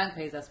the bank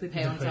pays us, we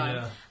pay on time.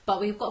 Yeah.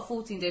 But we've got a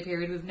 14-day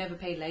period. We've never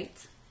paid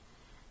late.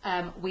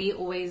 We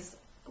always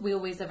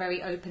are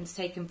very open to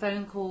taking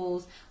phone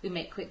calls. We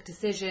make quick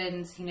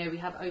decisions. You know, we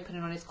have open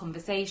and honest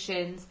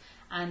conversations,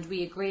 and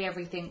we agree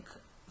everything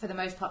for the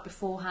most part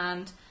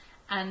beforehand.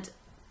 And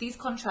these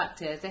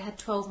contractors, they had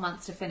 12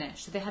 months to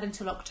finish, so they had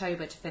until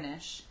October to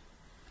finish.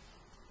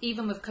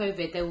 Even with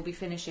COVID, they will be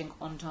finishing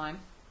on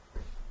time.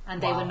 And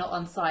they were not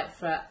on site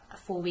for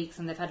 4 weeks,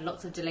 and they've had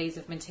lots of delays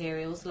of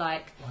materials.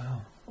 Like,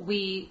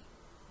 the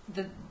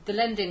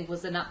lending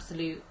was an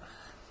absolute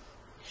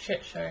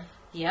shit show.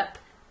 Yep.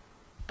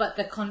 But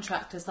the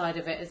contractor side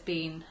of it has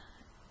been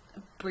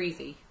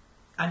breezy.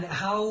 And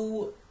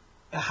how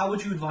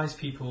would you advise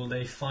people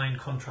they find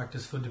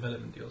contractors for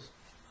development deals?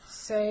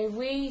 So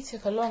we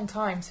took a long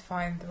time to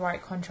find the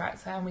right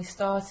contractor, and we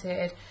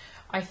started,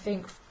 I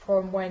think,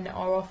 from when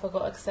our offer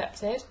got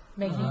accepted,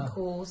 making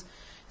calls.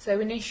 So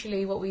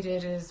initially what we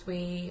did is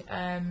we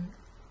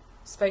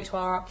spoke to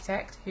our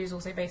architect, who's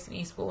also based in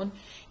Eastbourne.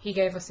 He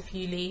gave us a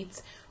few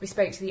leads. We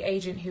spoke to the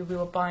agent who we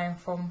were buying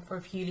from for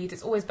a few leads.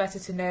 It's always better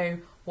to know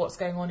what's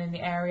going on in the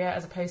area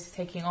as opposed to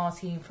taking our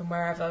team from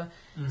wherever.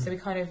 So we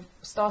kind of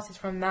started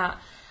from that.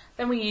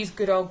 Then we used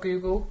good old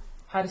Google,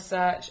 had a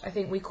search. I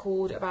think we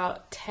called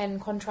about 10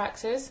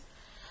 contractors.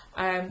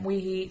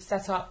 We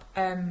set up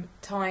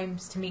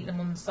times to meet them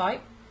on the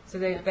site. So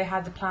they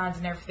had the plans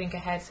and everything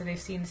ahead, so they've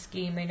seen the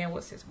scheme, they know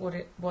what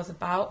it was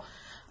about.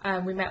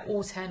 We met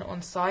all 10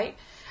 on site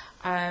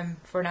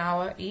for an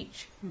hour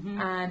each,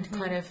 and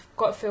kind of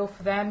got a feel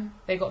for them,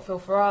 they got a feel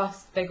for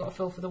us, they got a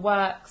feel for the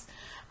works,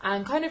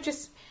 and kind of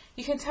just,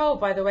 you can tell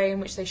by the way in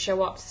which they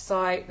show up to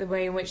site, the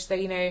way in which they,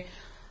 you know,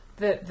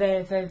 that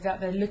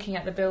they're looking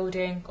at the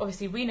building.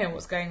 Obviously we know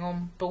what's going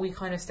on, but we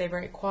kind of stay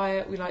very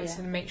quiet. We like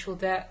to make sure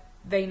that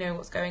they know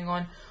what's going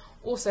on.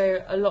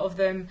 Also, a lot of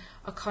them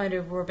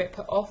were a bit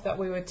put off that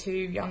we were two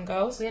young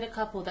girls. We had a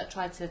couple that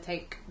tried to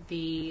take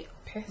the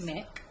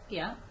mick.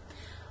 Yeah,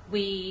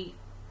 we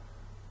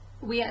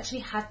actually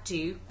had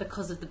to,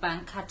 because of the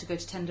bank, had to go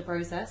to tender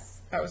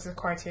process. That was the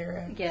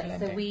criteria. Yeah,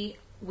 so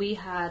we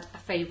had a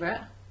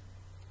favourite,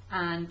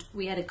 and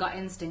we had a gut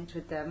instinct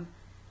with them,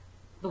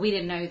 but we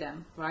didn't know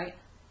them, right?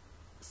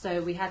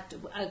 So we had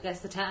to, I guess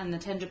the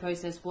tender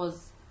process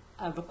was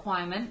a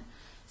requirement.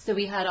 So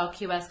we had our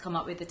QS come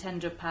up with the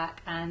tender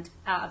pack, and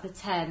out of the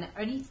 10,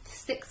 only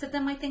 6 of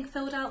them, I think,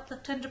 filled out the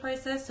tender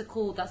process. So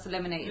cool, that's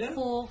eliminated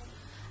 4.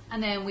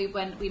 And then we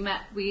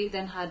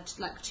then had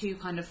like 2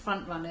 kind of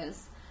front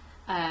runners.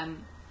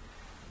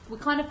 We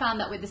kind of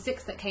found that with the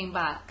 6 that came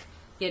back,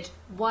 you had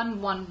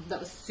one that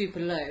was super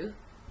low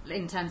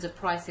in terms of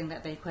pricing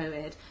that they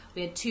quoted.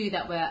 We had 2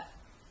 that were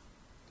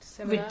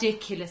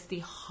ridiculously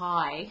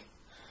high,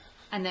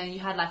 and then you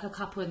had like a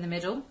couple in the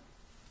middle.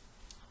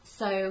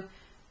 So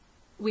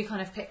we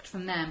kind of picked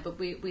from them, but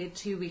we had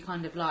 2 we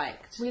kind of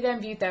liked. We then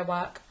viewed their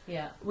work.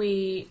 Yeah.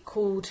 We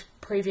called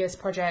previous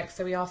projects,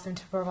 so we asked them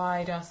to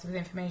provide us with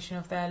information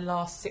of their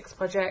last 6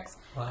 projects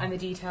and the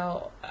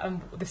detail,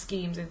 the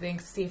schemes and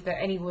things, to see if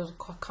any was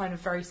kind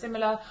of very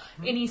similar.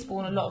 In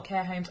Eastbourne, a lot of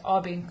care homes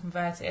are being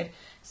converted,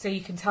 so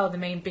you can tell the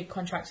main big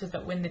contractors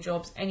that win the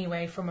jobs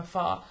anyway from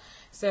afar.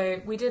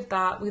 So we did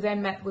that. We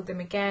then met with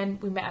them again.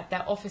 We met at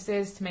their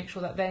offices to make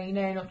sure that they're, you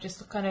know, not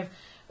just kind of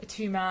a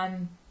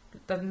 2-man.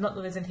 Not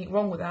that there's anything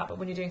wrong with that, but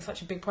when you're doing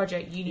such a big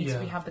project, you need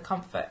to have the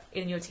comfort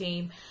in your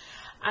team.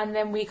 And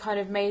then we kind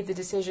of made the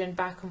decision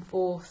back and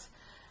forth.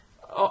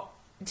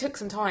 It took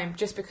some time,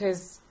 just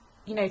because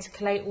to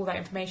collate all that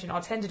information,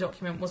 our tender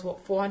document was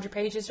 400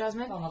 pages,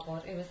 Jasmine? Oh my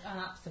god, it was an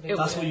absolute.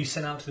 That's what you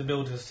sent out to the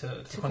builders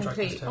to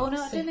contractors to. Oh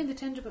no, I don't think the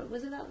tender book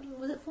was it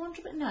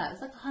 400? But no, it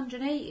was like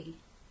 180.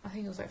 I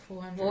think it was like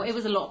 400. Well, it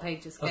was a lot of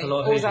pages. That's a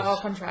lot of Or pages. was that our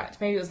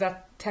contract? Maybe it was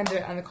that tender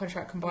and the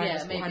contract combined Yeah,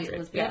 was maybe 400. it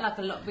was. We had like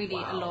a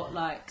lot,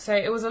 like. So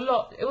it was a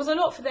lot. It was a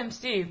lot for them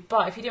to do.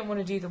 But if you didn't want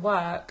to do the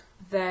work,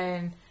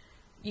 then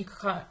you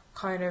could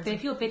kind of. But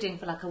if you're bidding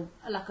for like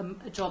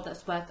a job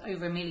that's worth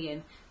over $1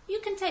 million,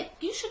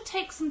 you should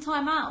take some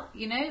time out,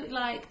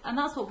 and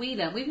that's what we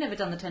learned. We've never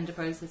done the tender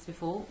process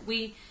before.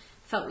 We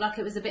felt like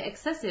it was a bit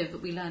excessive,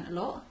 but we learned a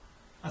lot.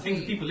 I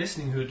think for people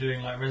listening who are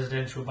doing like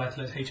residential,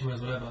 buy-to-let,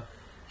 HMOs, whatever,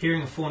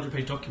 hearing a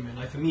 400-page document,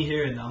 like for me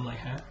hearing that, I'm like,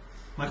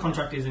 my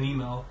contract is an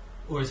email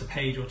or it's a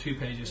page or 2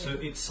 pages. Yeah. So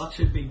it's such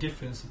a big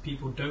difference that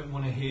people don't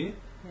want to hear.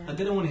 Yeah. And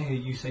they don't want to hear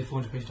you say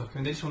 400-page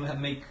document. They just want to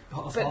make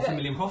half a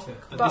million profit.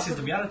 But this is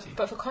the reality.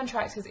 But for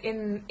contractors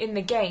in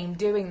the game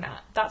doing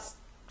that, that's,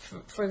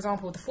 for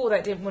example, the 4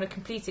 that didn't want to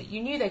complete it,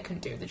 you knew they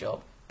couldn't do the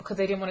job because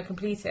they didn't want to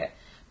complete it.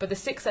 But the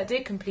 6 that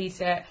did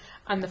complete it,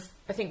 and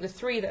I think the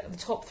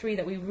top 3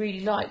 that we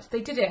really liked,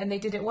 they did it and they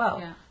did it well.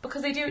 Yeah.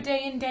 Because they do it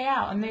day in, day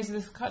out, and those are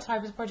the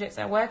type of projects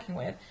they're working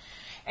with.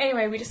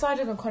 Anyway, we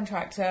decided on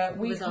contractor. It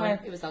was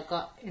our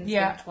gut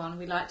instinct one.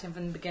 We liked him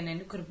from the beginning.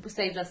 We could have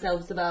saved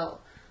ourselves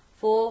about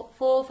 4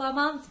 or 5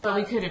 months. But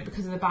we couldn't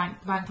because of the bank.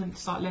 The bank wouldn't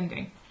start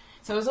lending.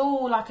 So it was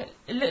all like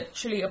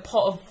literally a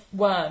pot of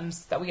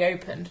worms that we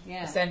opened,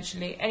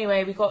 essentially.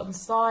 Anyway, we got on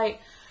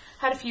site,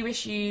 had a few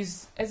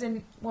issues, as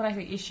in, when I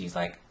say issues,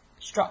 like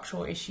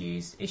structural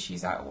issues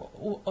that are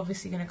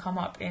obviously going to come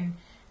up in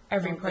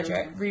every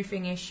project.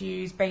 Roofing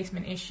issues,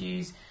 basement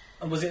issues.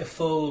 And was it a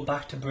full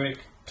back to brick,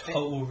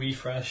 total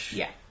refresh?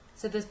 Yeah.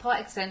 So there's part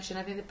extension.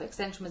 I think the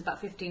extension was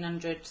about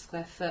 1,500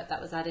 square foot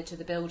that was added to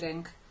the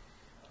building.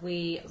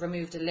 We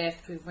removed a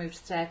lift, we removed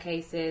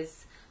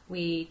staircases,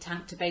 we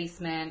tanked a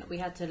basement, we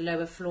had to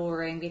lower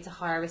flooring, we had to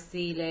hire a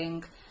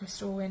ceiling.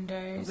 Restore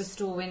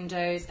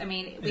windows. I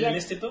mean... Is it a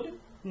listed building?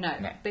 No.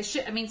 But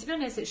to be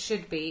honest, it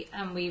should be,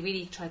 and we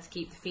really tried to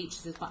keep the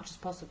features as much as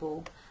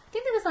possible. I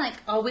think there was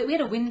like... we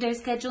had a window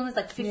schedule, and there's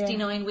like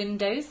 59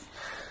 windows,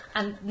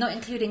 and not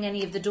including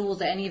any of the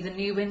doors or any of the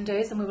new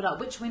windows, and we were like,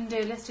 which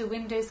window? Let's do a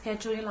window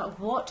schedule. And you're like,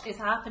 what is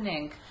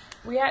happening?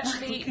 We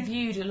actually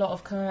viewed a lot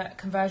of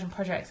conversion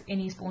projects in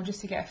Eastbourne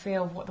just to get a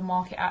feel of what the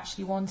market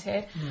actually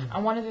wanted.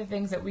 And one of the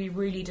things that we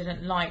really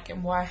didn't like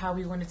and how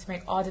we wanted to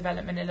make our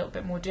development a little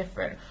bit more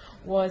different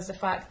was the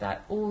fact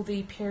that all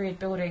the period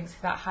buildings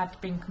that had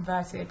been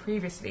converted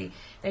previously,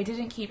 they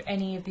didn't keep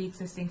any of the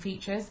existing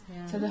features.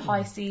 Yeah. So the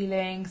high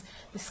ceilings,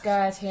 the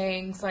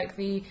skirtings, like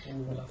the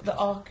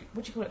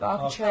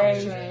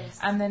architraves,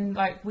 and then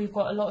like we've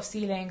got a lot of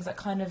ceilings that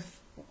kind of,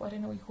 I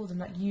don't know what you call them,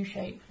 like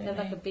U-shape. They have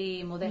like a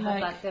beam, or they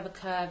have a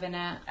curve in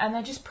it, and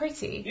they're just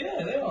pretty.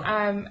 Yeah, they are.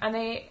 And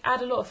they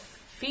add a lot of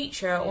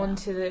feature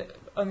onto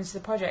the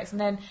projects. And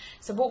then,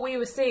 so what we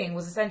were seeing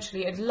was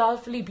essentially a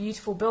lovely,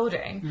 beautiful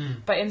building,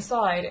 but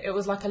inside it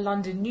was like a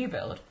London new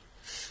build.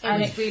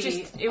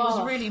 It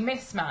was really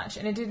mismatched,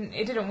 and it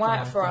didn't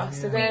work for us.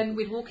 Yeah. So then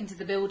we'd walk into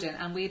the building,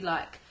 and we're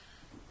not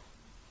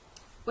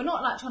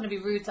like trying to be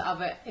rude to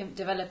other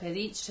developers,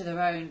 each to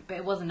their own, but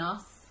it wasn't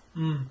us.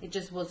 It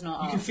just was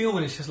not. You can feel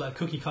when it's just like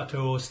cookie cutter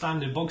or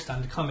standard bog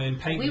standard. Come in,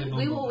 paint.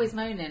 We were always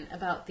moaning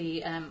about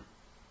the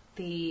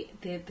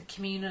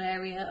communal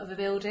area of a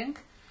building,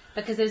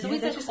 because there's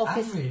always like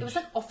office. Average. It was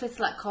like office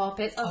like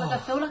carpets. I was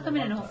like, I feel like I'm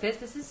in an office.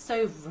 This is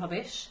so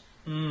rubbish.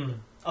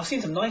 I've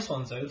seen some nice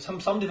ones though. Some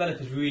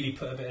developers really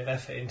put a bit of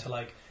effort into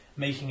like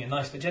making it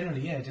nice, but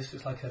generally, just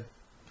it's like a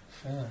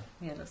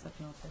it looks like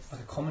an office, like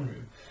a common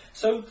room.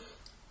 So.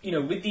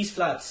 With these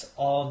flats,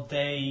 are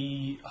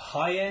they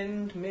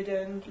high-end,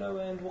 mid-end,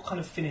 low-end? What kind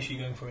of finish are you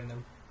going for in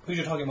them? Who's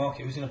your target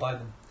market? Who's going to buy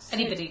them?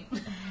 Anybody.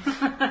 Do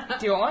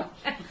you want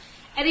one?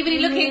 Anybody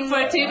looking for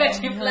a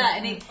 2-bedroom flat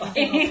in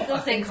East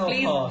Sussex,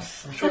 please?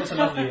 I'm sure it's a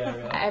lovely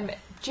area.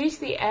 Due to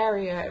the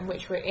area in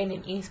which we're in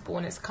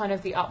Eastbourne, it's kind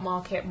of the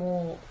upmarket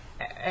more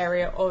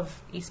area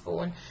of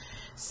Eastbourne.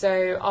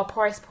 So our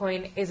price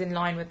point is in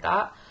line with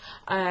that.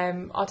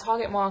 Our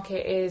target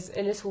market is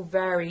a little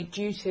varied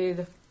due to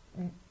the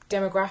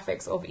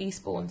demographics of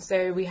Eastbourne.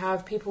 So we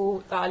have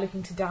people that are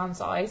looking to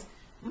downsize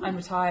and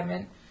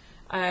retirement,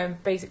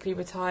 basically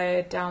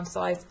retired,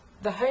 downsize.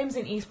 The homes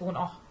in Eastbourne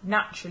are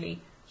naturally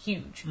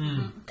huge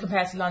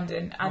compared to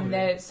London,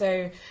 and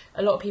so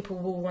a lot of people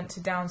will want to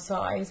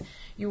downsize.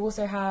 You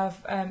also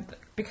have,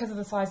 because of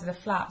the size of the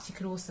flats,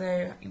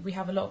 we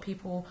have a lot of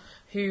people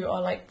who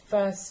are like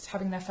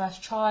having their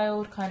first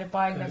child, kind of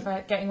buying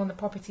getting on the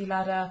property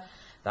ladder,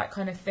 that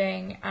kind of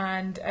thing.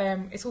 And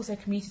it's also a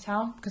commuter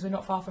town because we're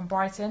not far from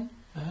Brighton.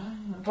 Okay.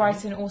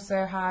 Brighton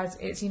also has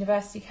its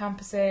university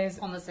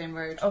campuses on the same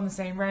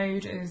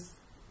road as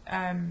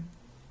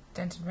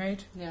Denton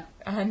Road. Yeah.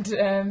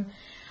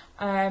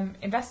 And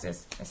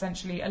investors,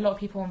 essentially. A lot of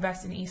people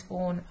invest in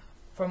Eastbourne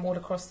from all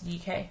across the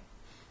UK.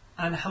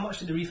 And how much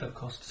did the refurb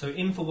cost? So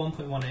in for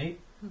 1.18,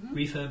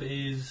 refurb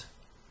is...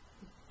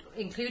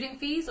 Including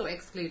fees or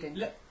excluding?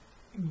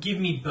 Give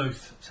me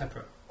both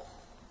separate.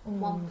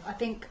 I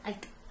think.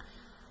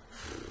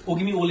 Or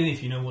give me all in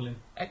if you know all in.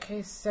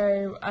 Okay,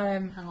 so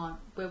Hang on,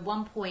 we're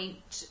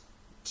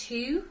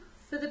 1.2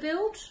 for the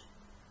build.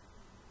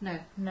 No,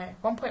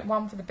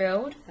 1.1 for the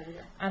build, there we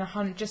go.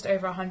 and just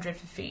over 100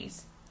 for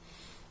fees.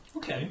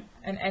 Okay.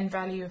 An end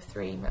value of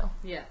 3 mil.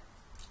 Yeah,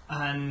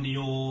 And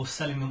you're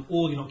selling them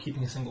all, you're not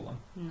keeping a single one.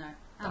 no,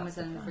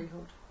 Amazon and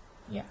freehold.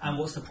 Yeah. And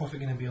what's the profit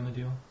going to be on the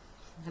deal?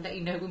 I'll let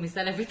you know when we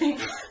sell everything.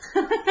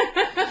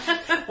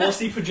 What's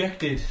the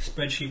projected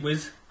spreadsheet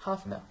whiz?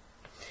 500,000.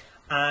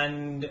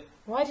 And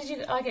Why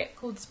did I get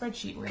called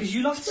spreadsheet whiz? because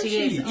you love She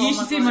is. spreadsheets. Oh You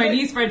should see my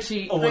new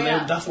spreadsheet. Oh, well,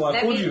 Priya, that's why I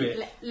let called me- you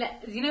it.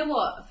 You know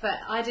what?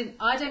 I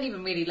don't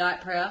even really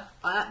like Priya,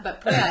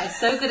 but Priya is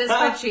so good at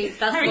spreadsheets.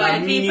 That's why I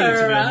Me keep neither, her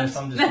to be around. honest.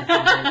 I'm just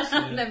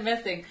yeah. I'm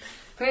messing.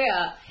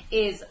 Priya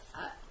is.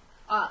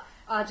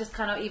 I just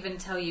cannot even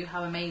tell you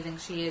how amazing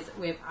she is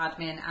with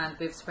admin and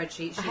with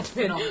spreadsheets. She's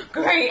phenomenal.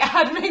 Great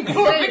admin It's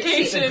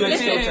qualification. a good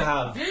skill to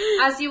have.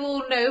 As you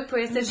all know,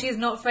 Priya says she's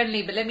not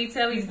friendly, but let me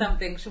tell you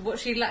something. What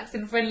she lacks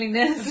in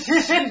friendliness.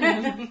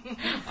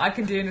 I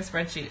can do in a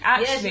spreadsheet.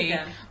 Yes, Actually, you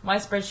can. my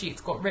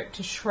spreadsheets got ripped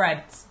to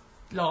shreds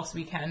last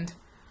weekend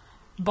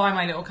by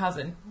my little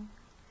cousin,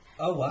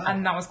 Oh, wow.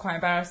 and that was quite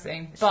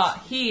embarrassing. But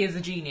he is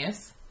a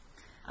genius,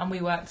 and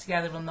we work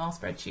together on our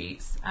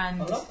spreadsheets.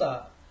 And I love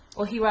that.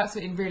 well, he works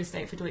in real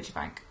estate for Deutsche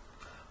Bank.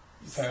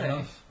 Fair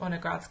enough. On a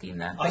grad scheme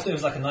there. I thought it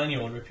was like a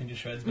 9-year-old ripping to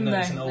shreds, but no, No.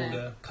 it's an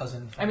older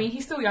cousin. I mean,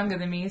 he's still younger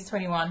than me. He's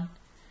 21,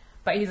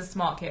 but he's a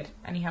smart kid,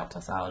 and he helped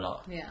us out a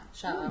lot. Yeah,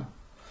 shout out.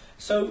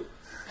 So,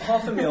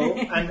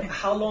 500,000, and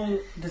how long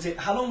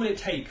will it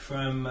take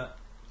from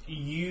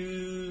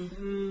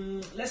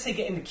you, let's say,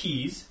 getting the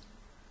keys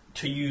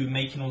to you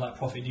making all that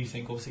profit? Do you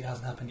think? Obviously, it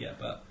hasn't happened yet,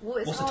 but Well,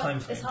 it's what's the hard, time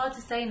frame? It's hard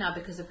to say now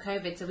because of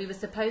COVID. So we were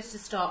supposed to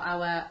start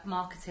our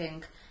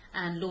marketing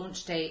and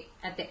launch date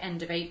at the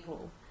end of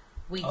April.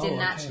 We Oh, didn't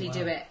okay, actually wow.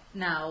 do it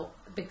now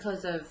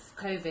because of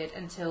COVID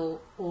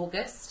until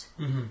August.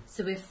 Mm-hmm.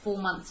 So we're 4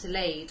 months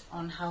delayed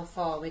on how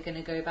far we're going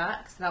to go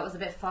back. So that was a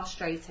bit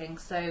frustrating.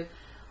 So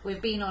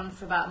we've been on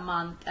for about a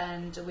month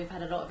and we've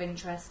had a lot of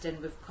interest,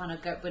 and we've kind of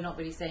we're not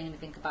really saying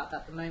anything about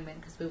that at the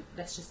moment because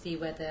let's just see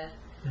where the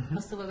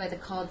where the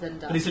cards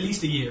end up. But it's at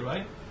least a year,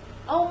 right?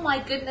 Oh my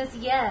goodness,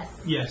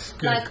 yes. Yes,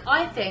 good. Like,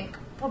 I think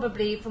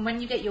probably from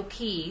when you get your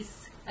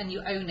keys and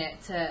you own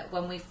it to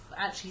when we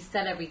actually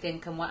sell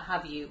everything and what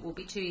have you will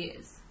be 2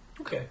 years.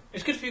 Okay,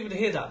 it's good for people to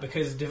hear that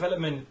because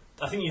development.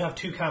 I think you have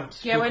two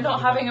camps. Yeah, we're talking not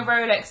about having a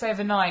development. Rolex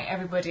overnight,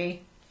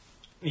 everybody.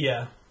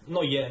 Yeah,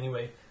 not yet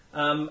anyway.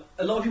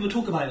 A lot of people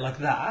talk about it like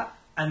that,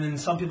 and then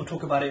some people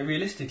talk about it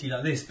realistically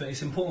like this. But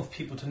it's important for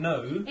people to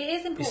know It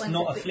is important. it's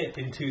not to a flip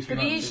in 2-3 But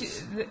the months.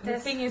 issue, the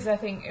thing is, I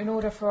think, in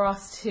order for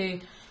us to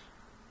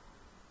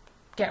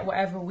get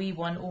whatever we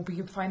want or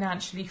be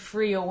financially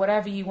free or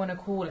whatever you want to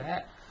call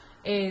it,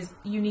 is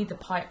you need the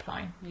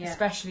pipeline, Yeah.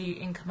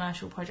 especially in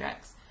commercial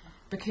projects.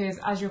 Because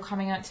as you're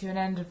coming out to an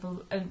end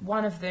of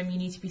one of them, you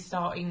need to be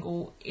starting,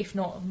 or if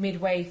not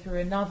midway through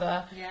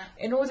another, Yeah.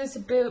 in order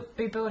to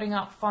be building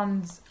up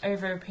funds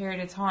over a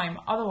period of time.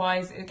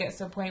 Otherwise, it gets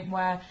to a point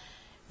where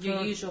You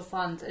use your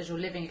funds as your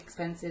living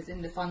expenses,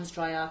 and the funds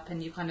dry up,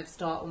 and you kind of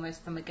start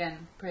almost from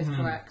again. Priya's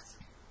correct.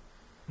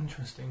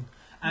 Interesting.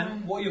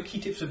 And what are your key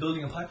tips for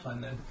building a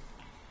pipeline then?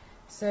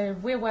 So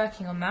we're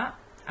working on that,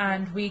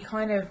 and we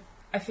kind of,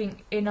 I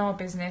think in our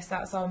business,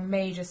 that's our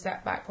major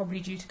setback, probably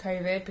due to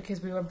COVID,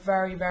 because we were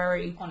very,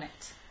 very On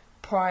it.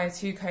 prior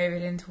to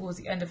COVID and towards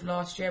the end of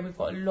last year. We've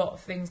got a lot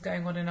of things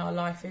going on in our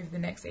life over the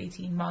next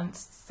 18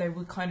 months. So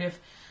we kind of,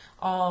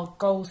 our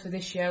goals for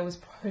this year was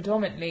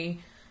predominantly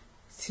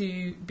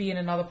to be in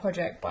another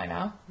project by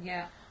now.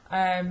 Yeah.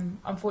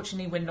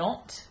 Unfortunately, we're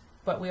not.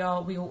 But we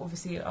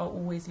obviously are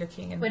always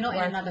looking. And We're not in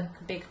working. another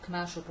big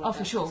commercial project. Oh,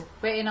 for sure.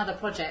 We're in other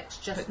projects,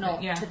 just But,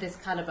 not yeah. to this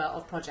calibre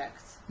of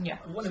projects. Yeah,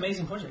 What an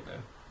amazing project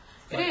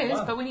though. it is.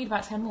 Wow. But we need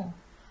about 10 more.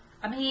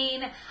 I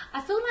mean, I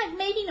feel like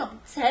maybe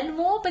not 10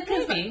 more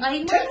because Maybe.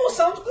 I 10 more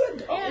sounds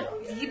good. Yeah,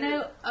 you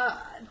know,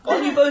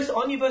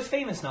 Aren't you both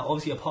famous now?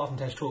 Obviously, apart from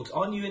TED Talks,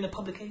 aren't you in a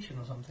publication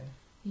or something?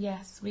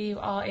 Yes, we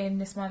are in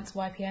this month's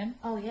YPN.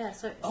 oh yeah,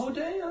 so Oh,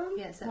 damn.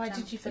 yeah, Why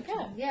did you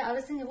forget? Yeah, I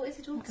was thinking, what is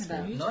he talking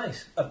about? rude.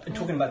 Nice.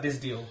 Talking about this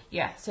deal.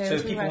 Yeah, So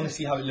if people want to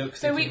see how it looks,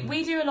 So they can-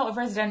 we do a lot of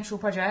residential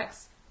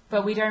projects,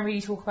 but we don't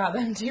really talk about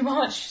them too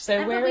much.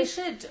 So No, but we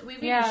should. We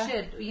really Yeah.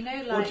 should. You know,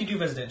 What like do you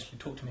do residentially?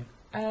 Talk to me.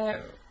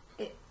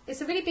 it's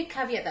a really big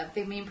caveat that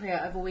me and Priya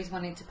have always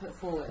wanted to put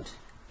forward,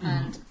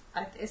 and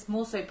it's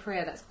more so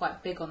Priya that's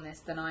quite big on this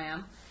than I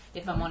am,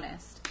 if I'm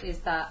honest. Is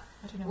that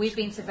I don't know we've what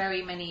been to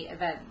very many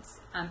events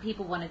and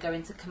people want to go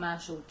into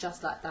commercial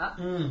just like that.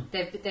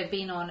 They've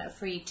been on a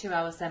free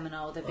 2-hour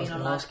seminar. They've I was been on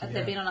gonna like ask you, they've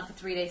yeah. been on like a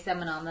 3-day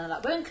seminar, and they're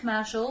like, we're in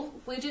commercial.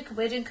 We're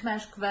doing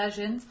commercial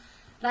conversions.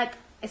 Like,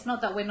 it's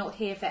not that we're not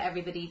here for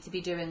everybody to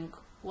be doing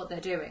what they're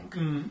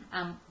doing.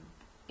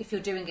 If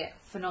you're doing it,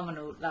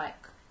 phenomenal.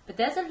 But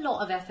there's a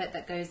lot of effort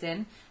that goes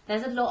in.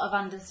 There's a lot of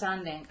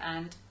understanding,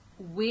 and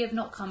we have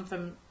not come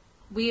from.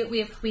 We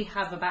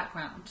have a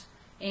background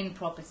in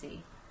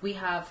property. We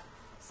have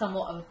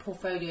somewhat of a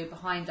portfolio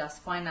behind us,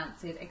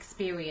 finances,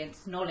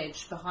 experience,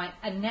 knowledge behind,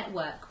 a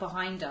network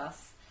behind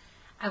us,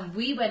 and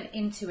we went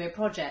into a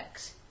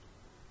project.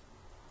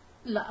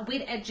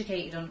 We'd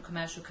educated on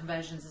commercial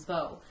conversions as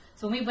well.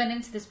 So when we went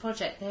into this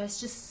project, there's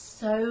just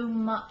so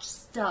much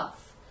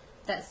stuff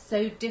that's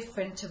so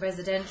different to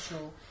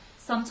residential.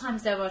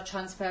 Sometimes there are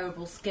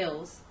transferable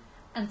skills,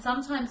 and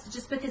sometimes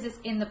just because it's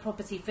in the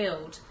property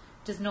field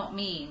does not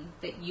mean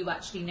that you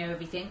actually know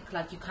everything.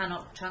 Like, you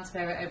cannot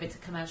transfer it over to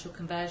commercial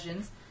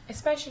conversions.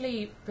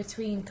 Especially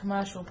between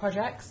commercial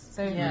projects.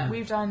 So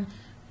we've done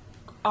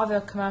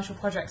other commercial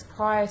projects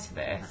prior to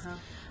this,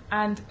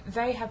 and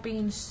they have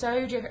been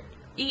so different.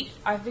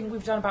 I think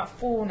we've done about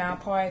 4 now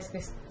prior to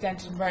this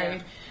Denton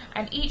Road,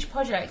 and each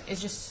project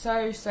is just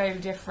so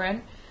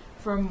different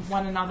from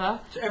one another.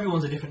 So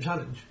everyone's a different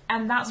challenge.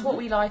 And that's what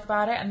we like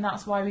about it, and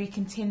that's why we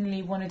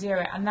continually want to do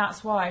it. And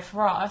that's why,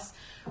 for us,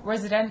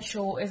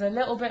 residential is a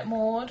little bit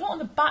more, not on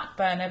the back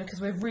burner, because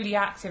we're really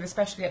active,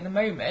 especially at the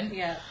moment.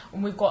 Yeah.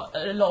 And we've got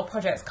a lot of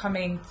projects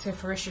coming to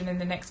fruition in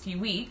the next few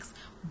weeks.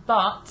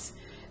 But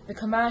the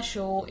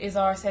commercial is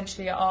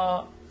essentially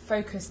our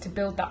focus to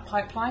build that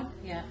pipeline.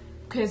 Yeah.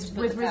 Because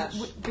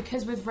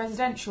with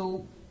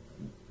residential,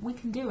 we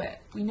can do it.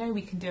 We know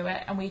we can do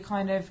it, and it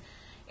kind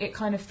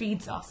of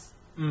feeds us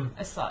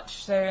as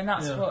such. So, and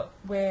that's what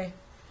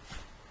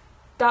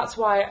that's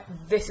why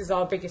this is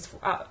our biggest,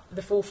 at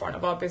the forefront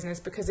of our business,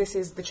 because this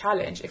is the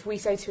challenge. If we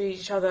say to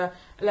each other,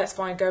 let's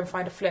go and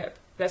find a flip,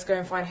 let's go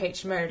and find a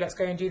HMO, let's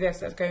go and do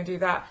this, let's go and do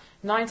that,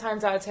 9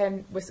 times out of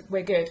 10,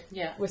 we're good.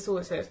 Yeah. We're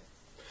sorted.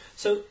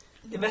 So,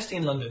 investing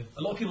in London,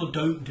 a lot of people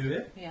don't do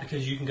it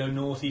because you can go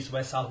north, east,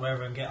 west, south,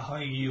 wherever, and get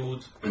high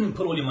yields,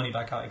 put all your money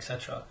back out,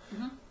 etc.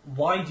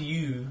 Why do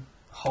you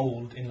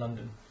hold in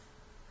London?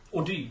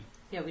 Or do you?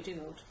 Yeah, we do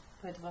hold.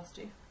 Both of us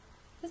do.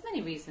 There's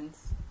many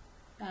reasons.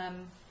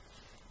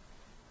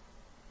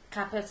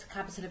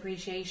 Capital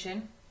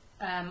appreciation.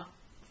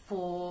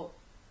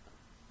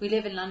 We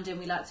live in London,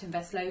 we like to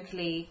invest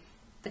locally,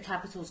 the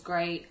capital's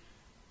great.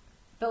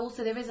 But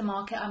also there is a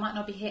market. I might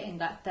not be hitting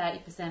that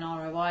 30%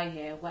 ROI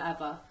here,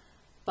 whatever,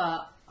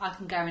 but I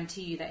can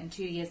guarantee you that in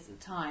 2 years'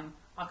 time,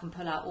 I can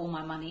pull out all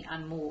my money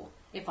and more.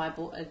 If I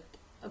bought a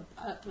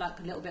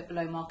little bit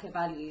below market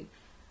value,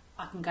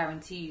 I can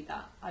guarantee you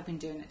that. I've been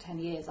doing it 10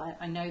 years.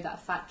 I know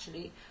that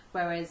factually.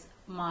 Whereas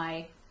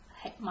my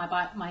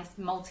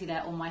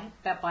multi-let or my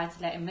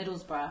buy-to-let in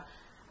Middlesbrough,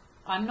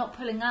 I'm not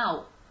pulling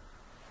out.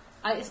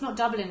 It's not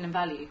doubling in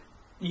value.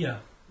 Yeah.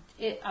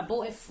 I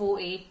bought it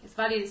 40. It's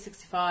valued at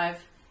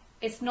 65.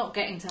 It's not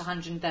getting to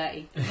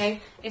 130.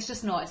 Okay, it's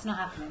just not. It's not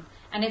happening.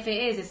 And if it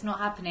is, it's not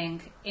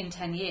happening in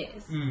 10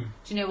 years. Do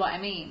you know what I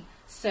mean?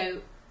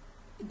 So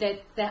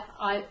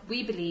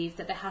we believe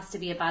that there has to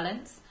be a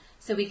balance.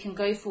 So we can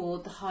go for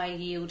the high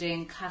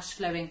yielding, cash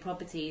flowing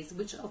properties,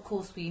 which of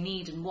course we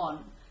need and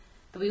want,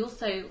 but we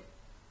also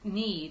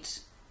need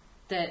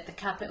the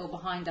capital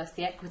behind us,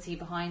 the equity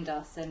behind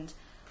us, and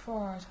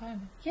for our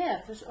retirement. Yeah,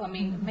 for sure. I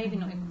mean, maybe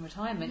not even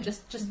retirement,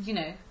 just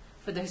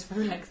for those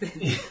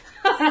Rolexes.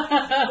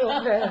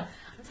 I'm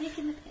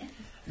taking the piss.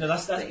 No,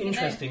 that's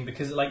interesting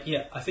because,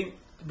 I think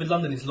with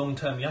London it's long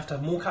term. You have to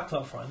have more capital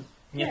up front,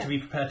 and you have to be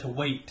prepared to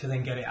wait to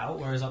then get it out.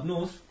 Whereas up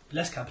north,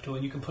 less capital,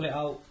 and you can pull it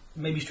out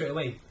maybe straight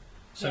away.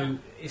 So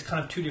it's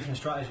kind of 2 different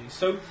strategies.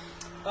 So,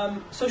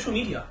 social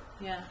media.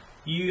 Yeah.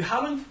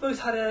 How long have you both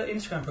had an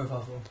Instagram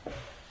profile for?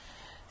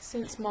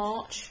 Since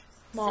March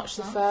the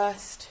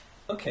 1st.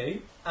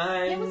 Okay,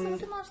 and... It was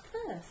after March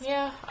 1st.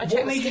 Yeah, I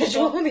checked the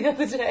schedule the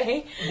other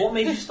day. What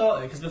made you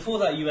start it? Because before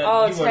that you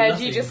were Ted,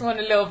 you just want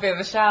a little bit of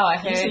a shower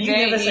here, you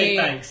never say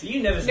thanks.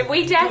 You never say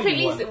we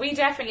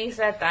definitely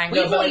said thanks.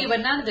 We thought you were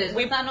Nando's.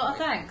 Was that not a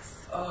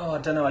thanks? Oh, I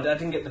don't know. I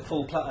didn't get the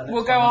full platter.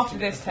 We'll go after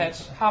this, Ted.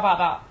 How about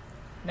that?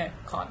 No,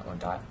 can't. I'm going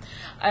to die.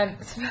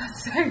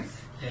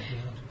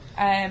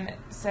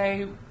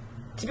 So,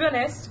 to be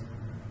honest,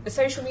 the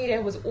social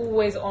media was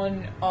always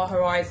on our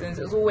horizons.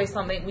 It was always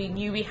something we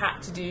knew we had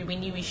to do, we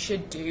knew we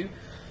should do,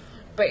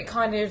 but it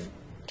kind of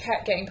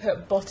kept getting put at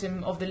the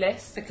bottom of the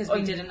list. Because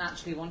we didn't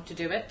actually want to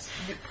do it.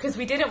 Because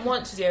we didn't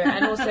want to do it,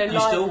 and also... You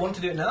still want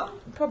to do it now?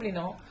 Probably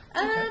not.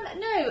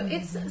 No,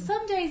 it's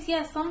some days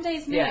yes, some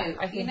days no. Yeah,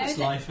 I think it's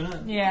life, isn't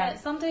it? Yeah,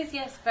 some days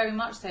yes, very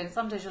much so, and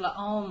some days you're like,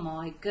 oh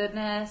my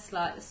goodness,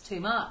 like it's too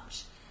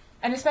much.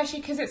 And especially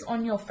because it's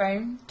on your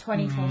phone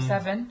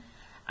 24/7,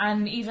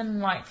 and even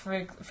like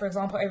for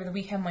example, over the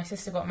weekend my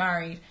sister got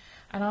married,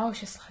 and I was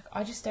just like,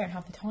 I just don't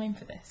have the time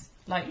for this.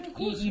 Like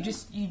you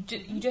just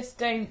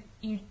don't.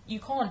 You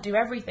can't do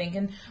everything,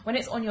 and when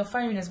it's on your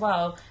phone as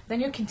well,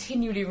 then you're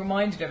continually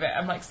reminded of it.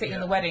 I'm like sitting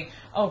in the wedding.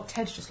 Oh,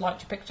 Ted's just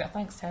liked your picture.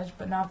 Thanks, Ted.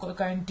 But now I've got to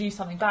go and do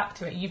something back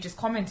to it. You've just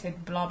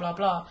commented, blah blah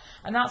blah.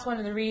 And that's one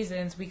of the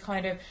reasons we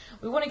want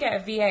to get a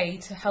VA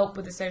to help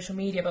with the social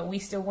media, but we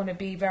still want to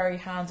be very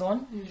hands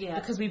on. Yeah.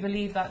 Because we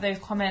believe that those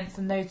comments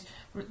and the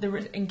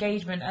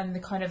engagement and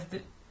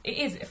it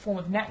is a form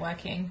of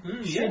networking.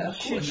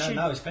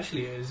 Now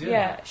especially it is.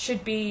 Yeah,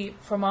 should be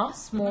from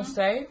us more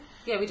so.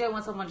 Yeah, we don't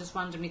want someone just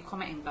randomly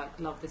commenting like,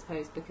 love this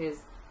post, because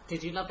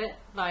did you love it?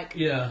 Like,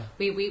 yeah,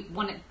 we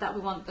want it, that we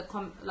want the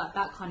like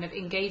that kind of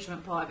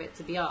engagement part of it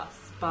to be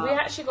us. But we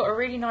actually got a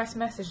really nice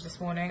message this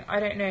morning. I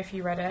don't know if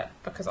you read it,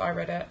 because I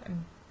read it,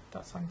 and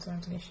that's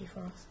sometimes an issue for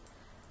us.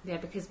 Yeah,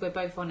 because we're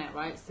both on it,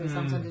 right? So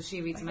sometimes if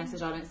she reads a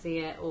message, I don't see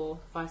it, or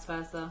vice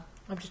versa.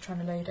 I'm just trying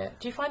to load it.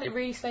 Do you find it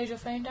really slows your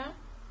phone down?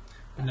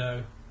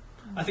 no.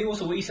 I think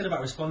also what you said about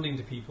responding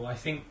to people, I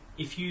think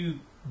if you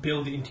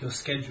build it into your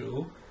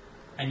schedule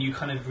and you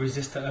kind of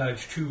resist the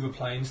urge to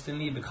reply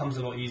instantly, it becomes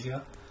a lot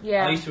easier.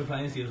 Yeah. I used to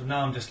reply instantly,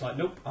 now I'm just like,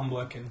 nope, I'm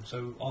working,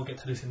 so I'll get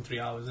to this in 3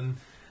 hours. And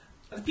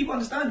people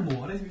understand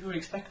more. I don't think people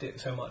expect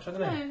it so much. I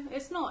don't know.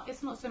 No,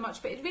 it's not so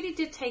much, but it really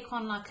did take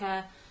on like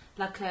a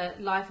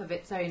life of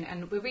its own,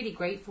 and we're really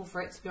grateful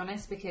for it, to be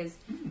honest, because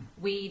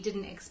we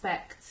didn't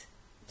expect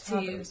to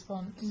have a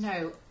response.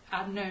 No,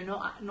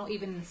 not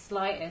even the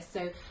slightest.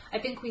 So I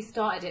think we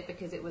started it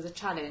because it was a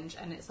challenge,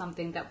 and it's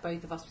something that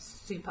both of us were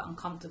super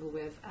uncomfortable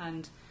with.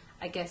 And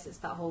I guess it's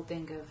that whole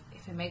thing of,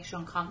 if it makes you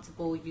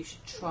uncomfortable, you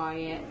should try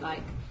it.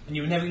 Like, and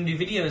you were never going to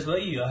do videos, were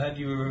you? I heard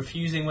you were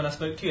refusing when I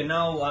spoke to you, and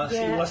now I see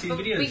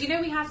videos. But you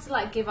know, we have to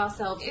like give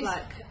ourselves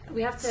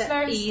we have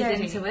to ease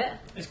into it.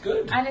 It's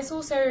good, and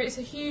it's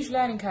a huge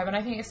learning curve. And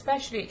I think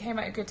especially it came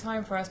at a good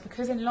time for us,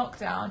 because in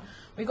lockdown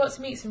we got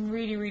to meet some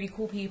really, really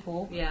cool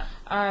people. Yeah.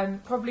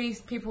 Probably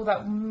people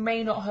that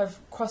may not have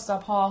crossed our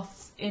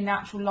paths in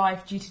actual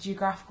life due to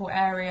geographical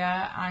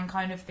area and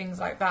kind of things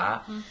like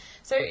that.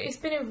 So it's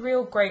been a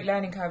real great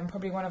learning curve, and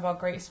probably one of our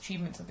greatest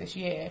achievements of this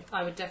year.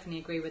 I would definitely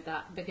agree with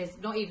that, because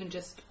not even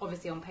just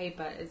obviously on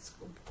paper, it's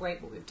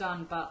great what we've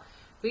done, but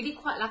really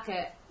quite like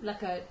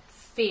a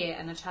fear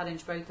and a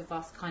challenge. Both of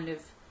us kind of,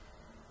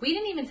 we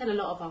didn't even tell a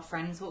lot of our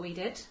friends what we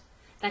did,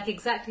 like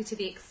exactly to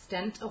the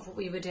extent of what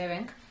we were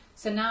doing.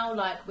 So now,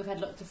 like, we've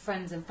had lots of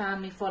friends and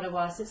family follow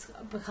us. It's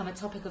become a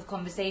topic of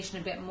conversation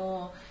a bit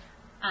more,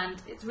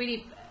 and it's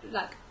really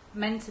like,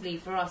 mentally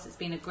for us, it's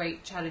been a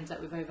great challenge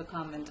that we've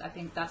overcome, and I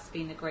think that's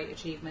been a great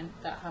achievement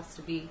that has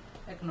to be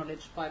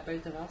acknowledged by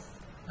both of us.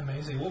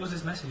 Amazing. What was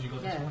this message you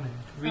got this morning?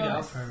 Read it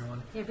out for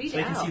everyone. Yeah, read so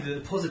it they can out. see the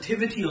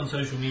positivity on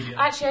social media.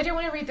 Actually, I don't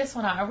want to read this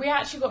one out. We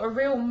actually got a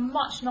real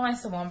much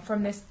nicer one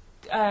from this.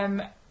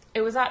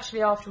 It was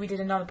actually after we did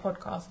another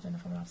podcast. I don't know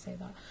if I'm allowed to say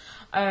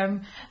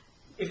that.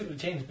 If it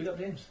was James, big up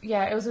James.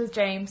 Yeah, it was with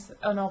James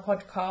on our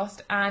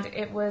podcast, and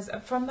it was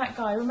from that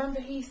guy. Remember,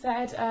 he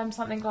said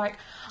something like,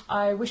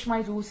 "I wish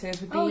my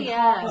daughters would be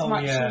half as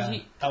much as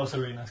you." That was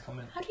a really nice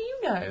comment. How do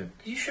you know?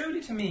 You showed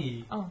it to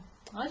me. Oh,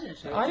 I didn't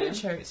show it. I didn't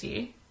show it to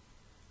you.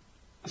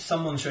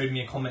 Someone showed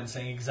me a comment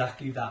saying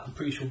exactly that. I'm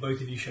pretty sure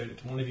both of you showed it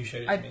to me. One of you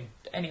showed it to me.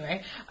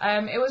 Anyway,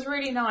 it was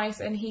really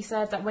nice, and he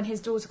said that when his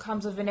daughter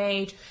comes of an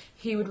age,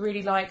 he would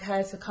really like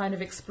her to kind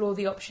of explore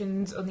the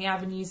options on the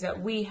avenues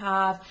that we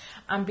have,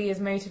 and be as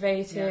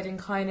motivated and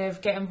kind of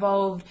get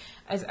involved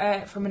as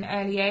from an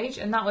early age,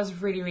 and that was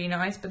really, really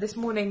nice. But this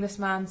morning, this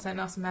man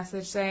sent us a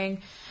message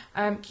saying,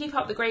 keep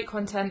up the great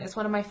content. It's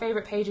one of my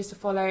favourite pages to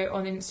follow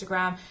on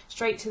Instagram,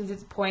 straight to the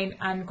point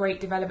and great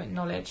development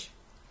knowledge.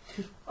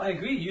 I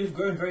agree. You've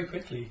grown very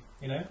quickly.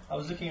 You know, I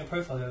was looking at your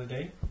profile the other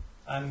day,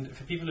 and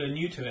for people who are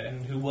new to it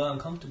and who weren't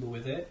comfortable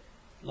with it,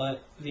 like,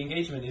 the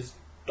engagement is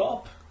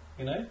top.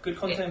 You know, good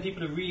content.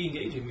 People are really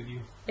engaging with you.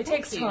 It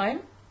takes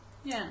time.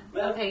 Yeah,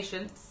 Well,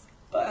 patience.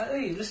 But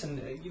hey,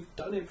 listen, you've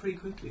done it pretty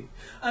quickly.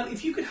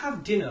 If you could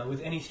have dinner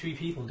with any three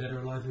people, dead or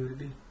alive, who would it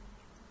be?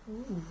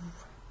 Ooh.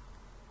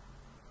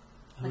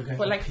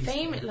 What,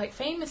 like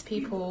famous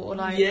people, or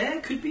like? Yeah,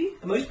 could be.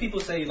 Most people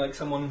say like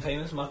someone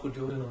famous, Michael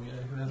Jordan, or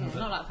whoever. Yeah,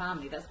 not like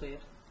family. That's weird.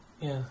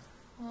 Yeah.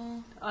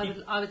 Well,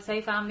 I would say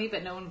family,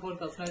 but no one on the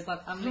podcast knows my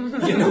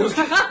family. You know,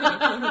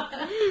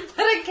 I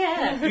don't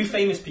care. who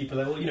famous people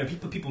are? You know,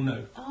 people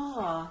know.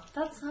 Oh,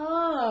 that's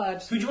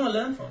hard. Who do you want to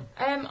learn from?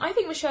 I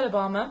think Michelle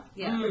Obama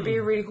would be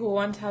a really cool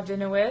one to have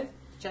dinner with.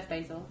 Jeff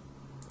Bezos.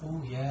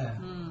 Oh yeah.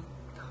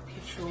 That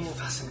would be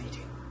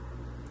fascinating.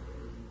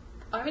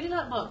 I really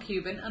like Mark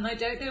Cuban, and I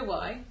don't know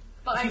why,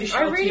 but I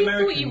really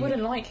thought you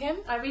wouldn't like him.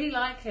 I really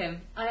like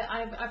him.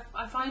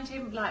 I find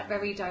him like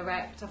very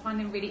direct. I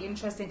find him really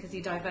interesting because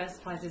he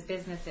diversifies his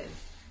businesses.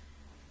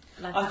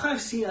 Like, I've kind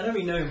of seen. I don't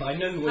really know him, but I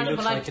know what he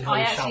looks like and how I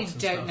he actually shouts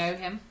and don't stuff. know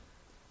him.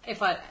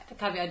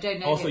 I don't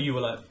know Also, him. you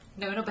were like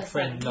No, we're not a best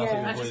friend. friends. No, I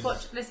think I it just was-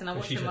 watched. Listen, I if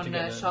watched she's him on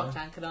together, Shark no.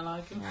 Tank, and I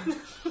like him.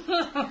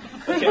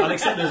 Okay, I'll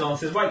accept those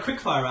answers. Right, quick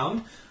fire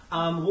round.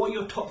 What are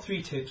your top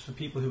 3 tips for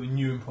people who are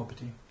new in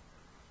property?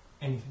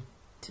 Anything.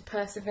 To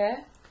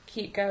persevere,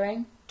 keep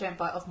going. Don't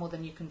bite off more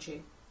than you can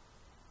chew.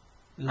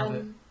 Love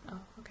it. Oh,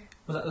 okay.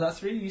 Was that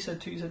 3? You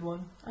said 2, you said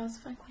 1? Oh, that's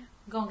fine, yeah.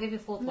 Go on, give your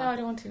fourth No, I one.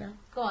 don't want to now.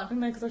 Go on.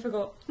 No, because I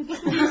forgot.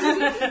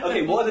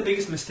 Okay, what are the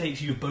biggest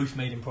mistakes you've both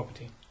made in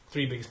property?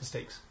 3 biggest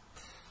mistakes.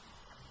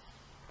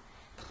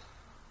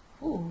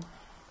 Ooh.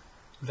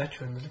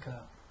 Veterans, look at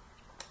that.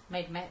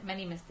 Made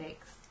many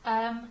mistakes.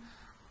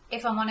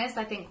 If I'm honest,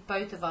 I think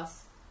both of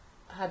us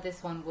had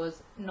this one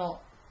was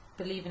not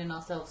believing in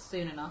ourselves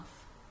soon enough.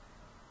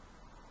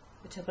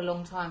 It took a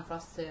long time for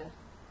us to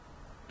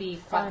be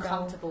quite Find out.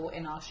 comfortable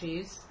in our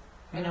shoes,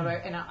 in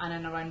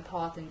our own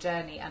path and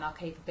journey and our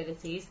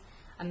capabilities,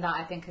 and that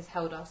I think has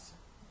held us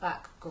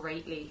back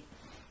greatly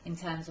in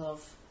terms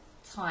of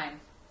timelines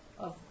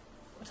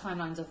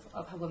of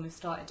how when we've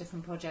started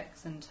different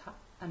projects and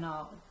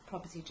our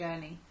property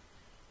journey.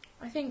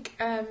 I think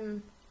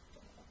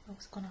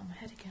what's gone out of my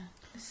head again?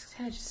 This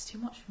hair is too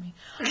much for me.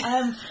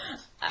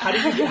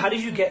 How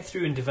did you get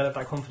through and develop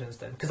that confidence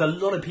then? Because a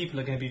lot of people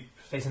are going to be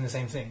facing the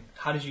same thing.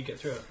 How did you get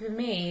through it? For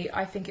me,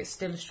 I think it's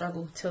still a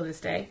struggle till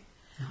this day.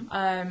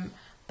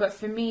 But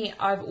for me,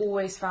 I've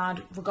always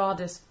found,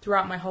 regardless,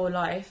 throughout my whole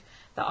life,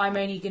 that I'm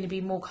only going to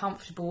be more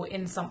comfortable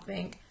in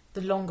something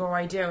the longer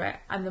I do it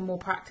and the more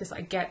practice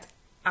I get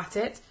at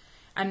it.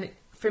 And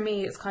for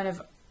me, it's kind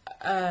of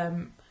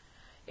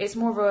it's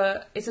more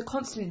of it's a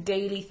constant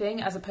daily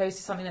thing, as opposed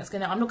to something that's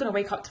I'm not going to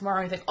wake up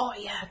tomorrow and think, oh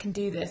yeah, I can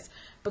do this,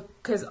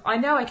 because I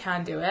know I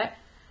can do it,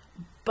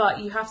 but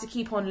you have to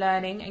keep on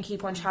learning and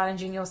keep on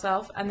challenging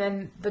yourself, and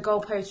then the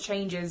goalpost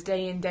changes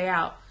day in, day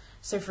out.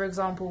 So for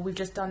example, we've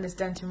just done this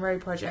Denton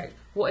Road project.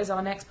 What is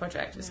our next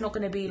project? It's not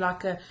going to be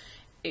like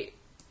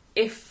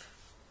if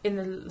in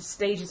the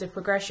stages of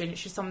progression, it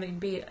should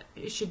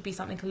be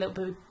something a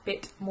little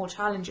bit more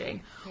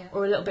challenging,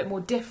 or a little bit more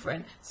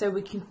different, so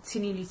we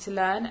continually to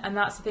learn. And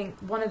that's the thing,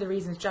 one of the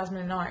reasons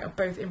Jasmine and I are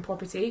both in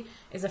property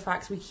is the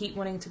fact we keep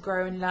wanting to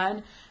grow and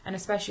learn. And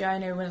especially, I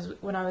know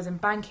when I was in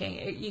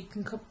banking, you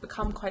can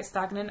become quite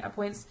stagnant at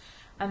points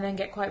and then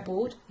get quite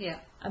bored,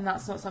 and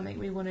that's not something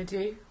we want to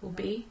do or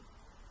be.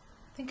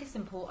 I think it's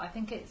important. I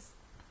think it's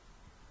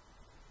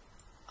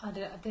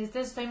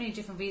there's so many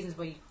different reasons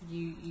where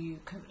you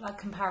like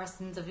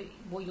comparisons of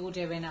what you're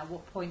doing at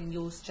what point in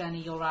your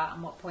journey you're at,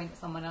 and what point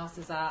someone else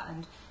is at,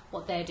 and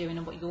what they're doing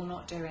and what you're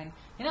not doing.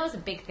 And that was a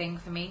big thing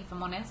for me, if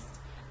I'm honest,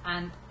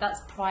 and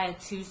that's prior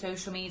to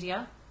social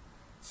media.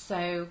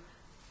 So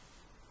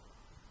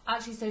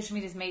actually social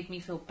media has made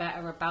me feel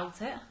better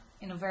about it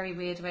in a very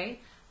weird way.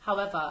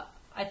 However,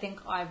 I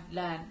think I've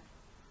learned,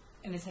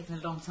 and it's taken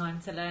a long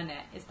time to learn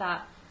it, is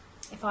that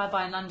if I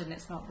buy in London,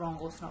 it's not wrong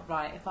or it's not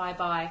right. If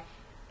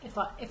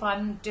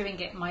I'm doing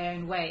it my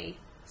own way,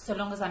 so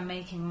long as I'm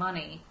making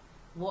money,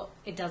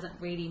 it doesn't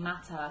really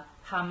matter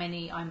how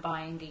many I'm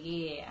buying a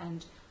year,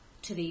 and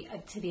to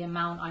the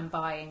amount I'm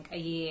buying a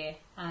year,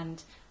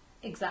 and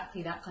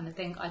exactly that kind of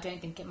thing. I don't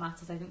think it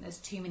matters. I think there's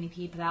too many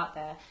people out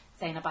there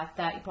saying I buy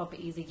 30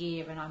 properties a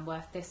year and I'm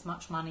worth this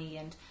much money,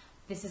 and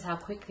this is how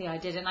quickly I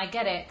did it. And I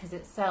get it because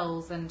it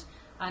sells, and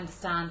I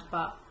understand,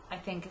 but I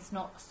think it's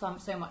not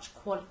so much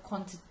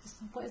quantity.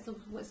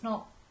 It's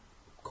not.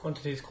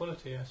 Quantity is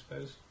quality, I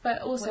suppose.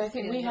 But also, I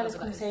think we had this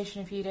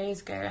conversation a few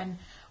days ago, and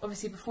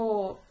obviously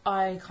before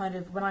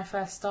when I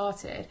first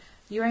started,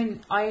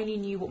 I only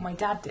knew what my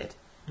dad did.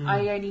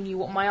 I only knew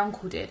what my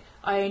uncle did.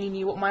 I only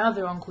knew what my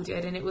other uncle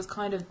did, and it was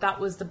that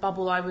was the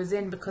bubble I was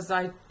in, because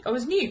I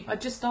was new. I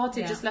just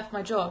started, just left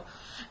my job.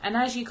 And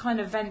as you kind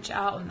of venture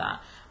out on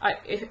that,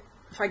 if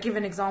I give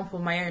an example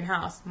of my own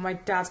house, my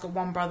dad's got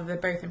one brother, they're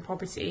both in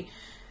property.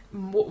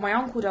 What my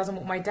uncle does and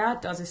what my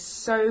dad does is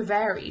so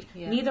varied.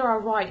 Neither are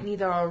right,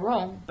 neither are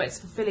wrong, but it's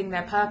fulfilling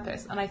their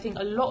purpose. And I think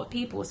a lot of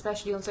people,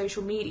 especially on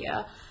social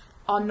media,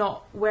 are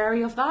not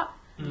wary of that,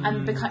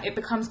 and it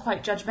becomes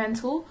quite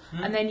judgmental,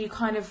 and then you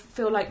kind of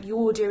feel like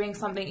you're doing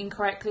something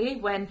incorrectly,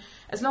 when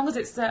as long as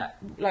it's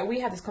like we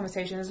had this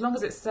conversation, as long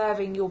as it's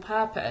serving your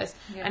purpose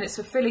and it's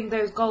fulfilling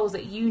those goals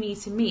that you need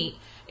to meet,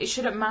 it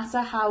shouldn't matter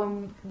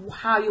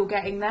how you're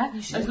getting there,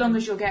 as long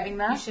as you're getting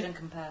there. You shouldn't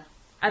compare.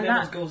 And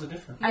those goals are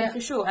different. And for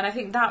sure. And I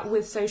think that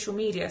with social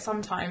media,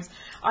 sometimes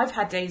I've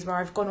had days where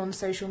I've gone on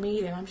social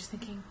media and I'm just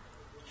thinking,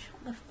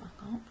 shut the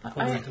fuck up.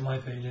 I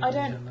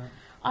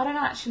don't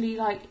actually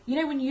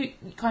when you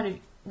kind of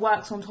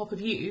works on top of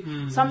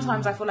you,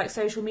 sometimes I feel like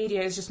social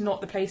media is just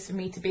not the place for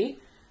me to be,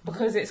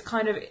 because it's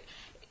kind of,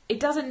 it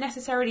doesn't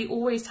necessarily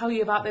always tell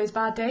you about those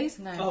bad days.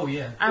 No. Oh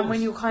yeah. And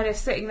when you're kind of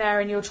sitting there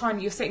and you're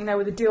sitting there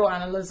with a deal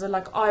analyzer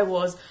like I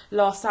was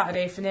last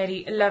Saturday for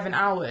nearly 11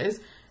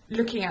 hours,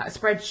 looking at a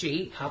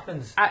spreadsheet,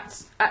 happens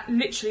at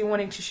literally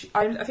wanting to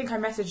I think I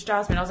messaged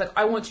Jasmine, I was like,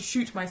 I want to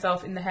shoot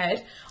myself in the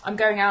head, I'm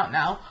going out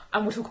now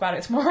and we'll talk about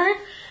it tomorrow.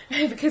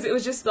 Because it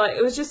was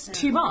just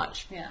too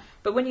much.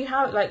 But when you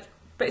have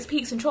but it's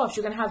peaks and troughs.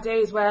 You're going to have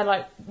days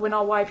where when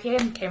our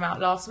YPN came out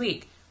last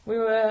week,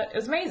 it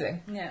was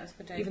amazing. Yeah, it was a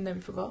good day. Even though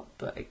we forgot,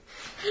 but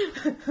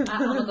oh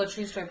my god,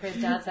 true story, Chris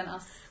dad sent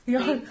us the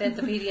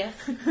PDF.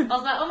 I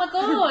was like, oh my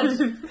god,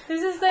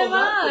 this is so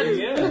bad.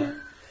 Yeah.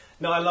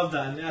 No, I love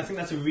that, and I think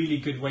that's a really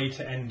good way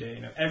to end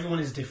it. Everyone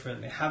is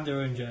different. They have their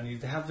own journeys.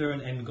 They have their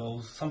own end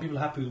goals. Some people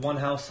are happy with one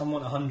house,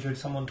 someone 100,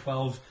 someone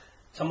 12,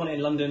 someone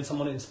in London,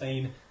 someone in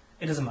Spain.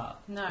 It doesn't matter.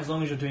 No. As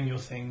long as you're doing your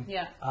thing.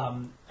 Yeah.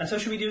 And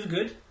social media is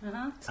good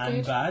it's and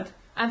good. bad.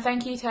 And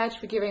thank you, Tej,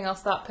 for giving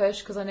us that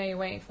push, because I know you're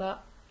waiting for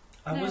that.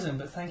 I wasn't,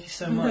 but thank you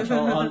so much.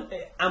 I'll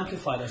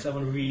amplify that so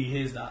everyone really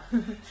hears that.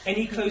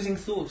 Any closing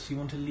thoughts you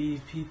want to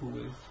leave people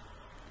with?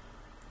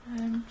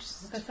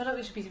 I feel like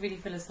we should be really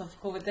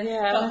philosophical with this.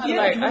 I feel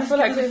like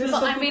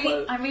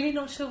I'm really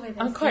not sure with this.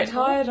 I'm quite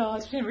tired. I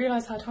didn't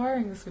realise how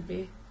tiring this would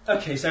be.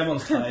 Okay, so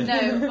everyone's tired.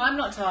 No, I'm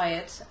not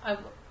tired.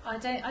 I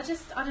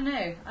don't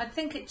know. I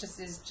think it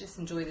just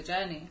enjoy the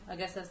journey. I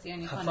guess that's the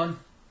only Have kind fun.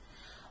 of.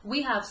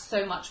 We have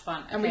so much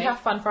fun. And we have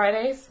Fun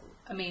Fridays.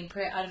 I mean,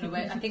 I don't know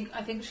where. I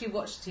think she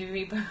watched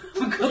TV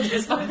because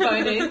it's Fun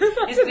Fridays.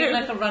 It's been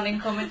like a running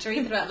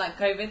commentary throughout like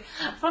COVID.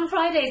 Fun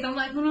Fridays. I'm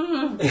like,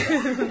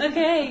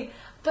 okay.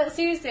 But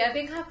seriously, I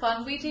think have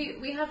fun.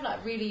 We have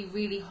like really,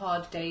 really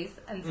hard days,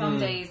 and some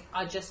days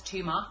are just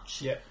too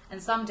much. Yeah.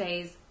 And some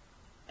days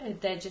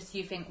they're just,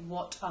 you think,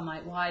 what am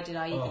I? Why did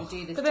I even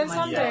do this? But then to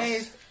some myself?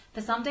 days.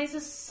 But some days are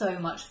so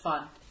much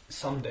fun.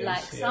 Some days,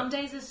 Like some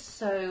days are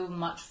so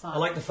much fun. I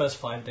like the first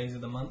 5 days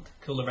of the month.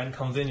 Till the rent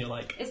comes in, you're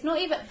like, it's not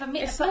even for me.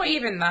 It's not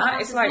even that. For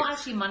us, It's it's like not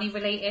actually money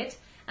related,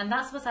 and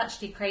that's what's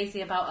actually crazy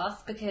about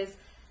us, because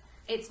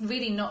it's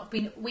really not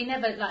been. We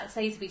never like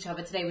say to each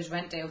other, today was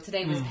rent day or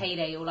today was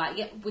payday, or like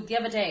with the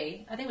other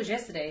day. I think it was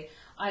yesterday.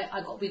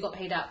 We got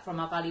paid out from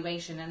our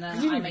valuation, and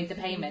then I made the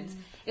payments.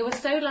 It was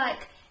so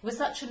like it was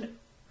such an.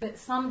 But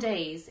some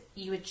days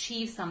you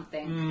achieve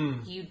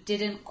something you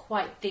didn't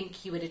quite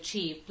think you would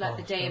achieve, like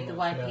the day of the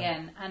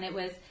YPN, and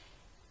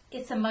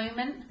it's a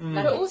moment,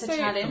 like But it's also a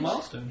challenge. a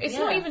milestone. It's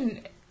not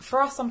even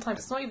for us. Sometimes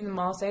it's not even the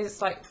milestones.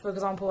 It's like, for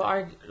example,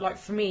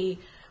 for me,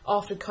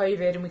 after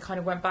COVID and we kind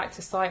of went back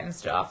to site and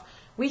stuff,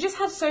 we just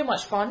had so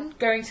much fun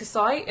going to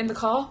site in the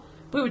car.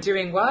 We were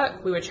doing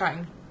work, we were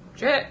chatting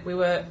shit, we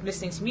were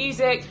listening to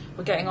music,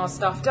 we're getting our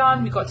stuff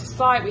done. We got to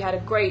site, we had a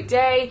great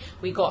day.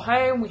 We got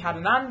home, we had a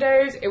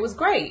Nando's. It was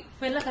great.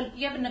 Well,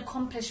 you have an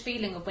accomplished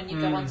feeling of when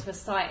you go onto a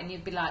site and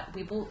you'd be like,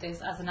 we bought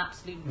this as an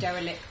absolute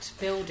derelict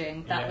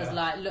building that was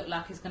like, looked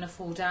like it's going to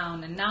fall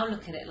down, and now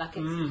look at it, like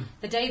it's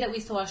the day that we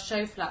saw our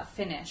show flat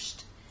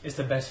finished. it's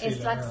the best feeling.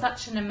 It's like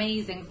such an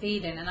amazing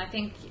feeling, and I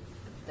think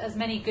as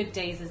many good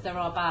days as there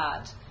are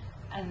bad,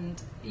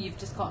 and you've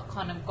just got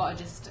to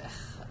just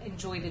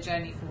enjoy the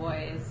journey for what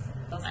it is.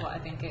 That's what I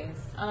think it is.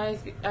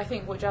 And I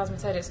think what Jasmine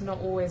said, it's not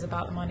always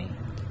about the money.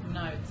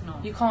 No, it's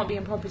not. You can't be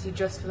in property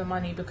just for the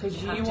money, because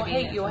have to will be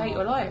hate in it your for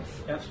more.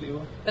 life. You absolutely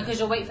will. Because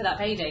you'll wait for that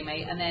payday,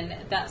 mate, and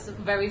then that's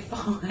very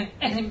far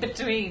and in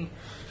between.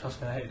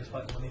 Trust me, I hate this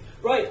like money.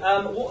 Right,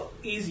 what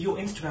is your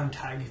Instagram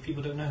tag if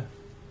people don't know?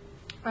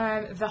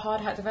 The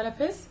Hard Hat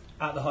Developers.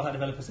 At the Hard Hat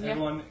Developers. Yeah.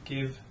 Everyone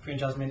give Priya and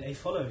Jasmine a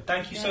follow.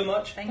 Thank you so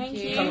much Thank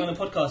you. for coming on the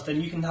podcast,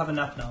 and you can have a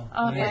nap now.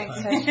 Oh, In the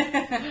thanks.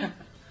 meantime.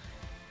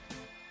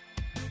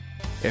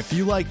 If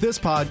you like this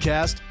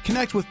podcast,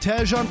 connect with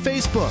Tej on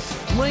Facebook,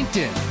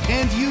 LinkedIn,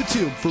 and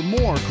YouTube for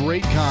more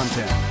great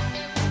content.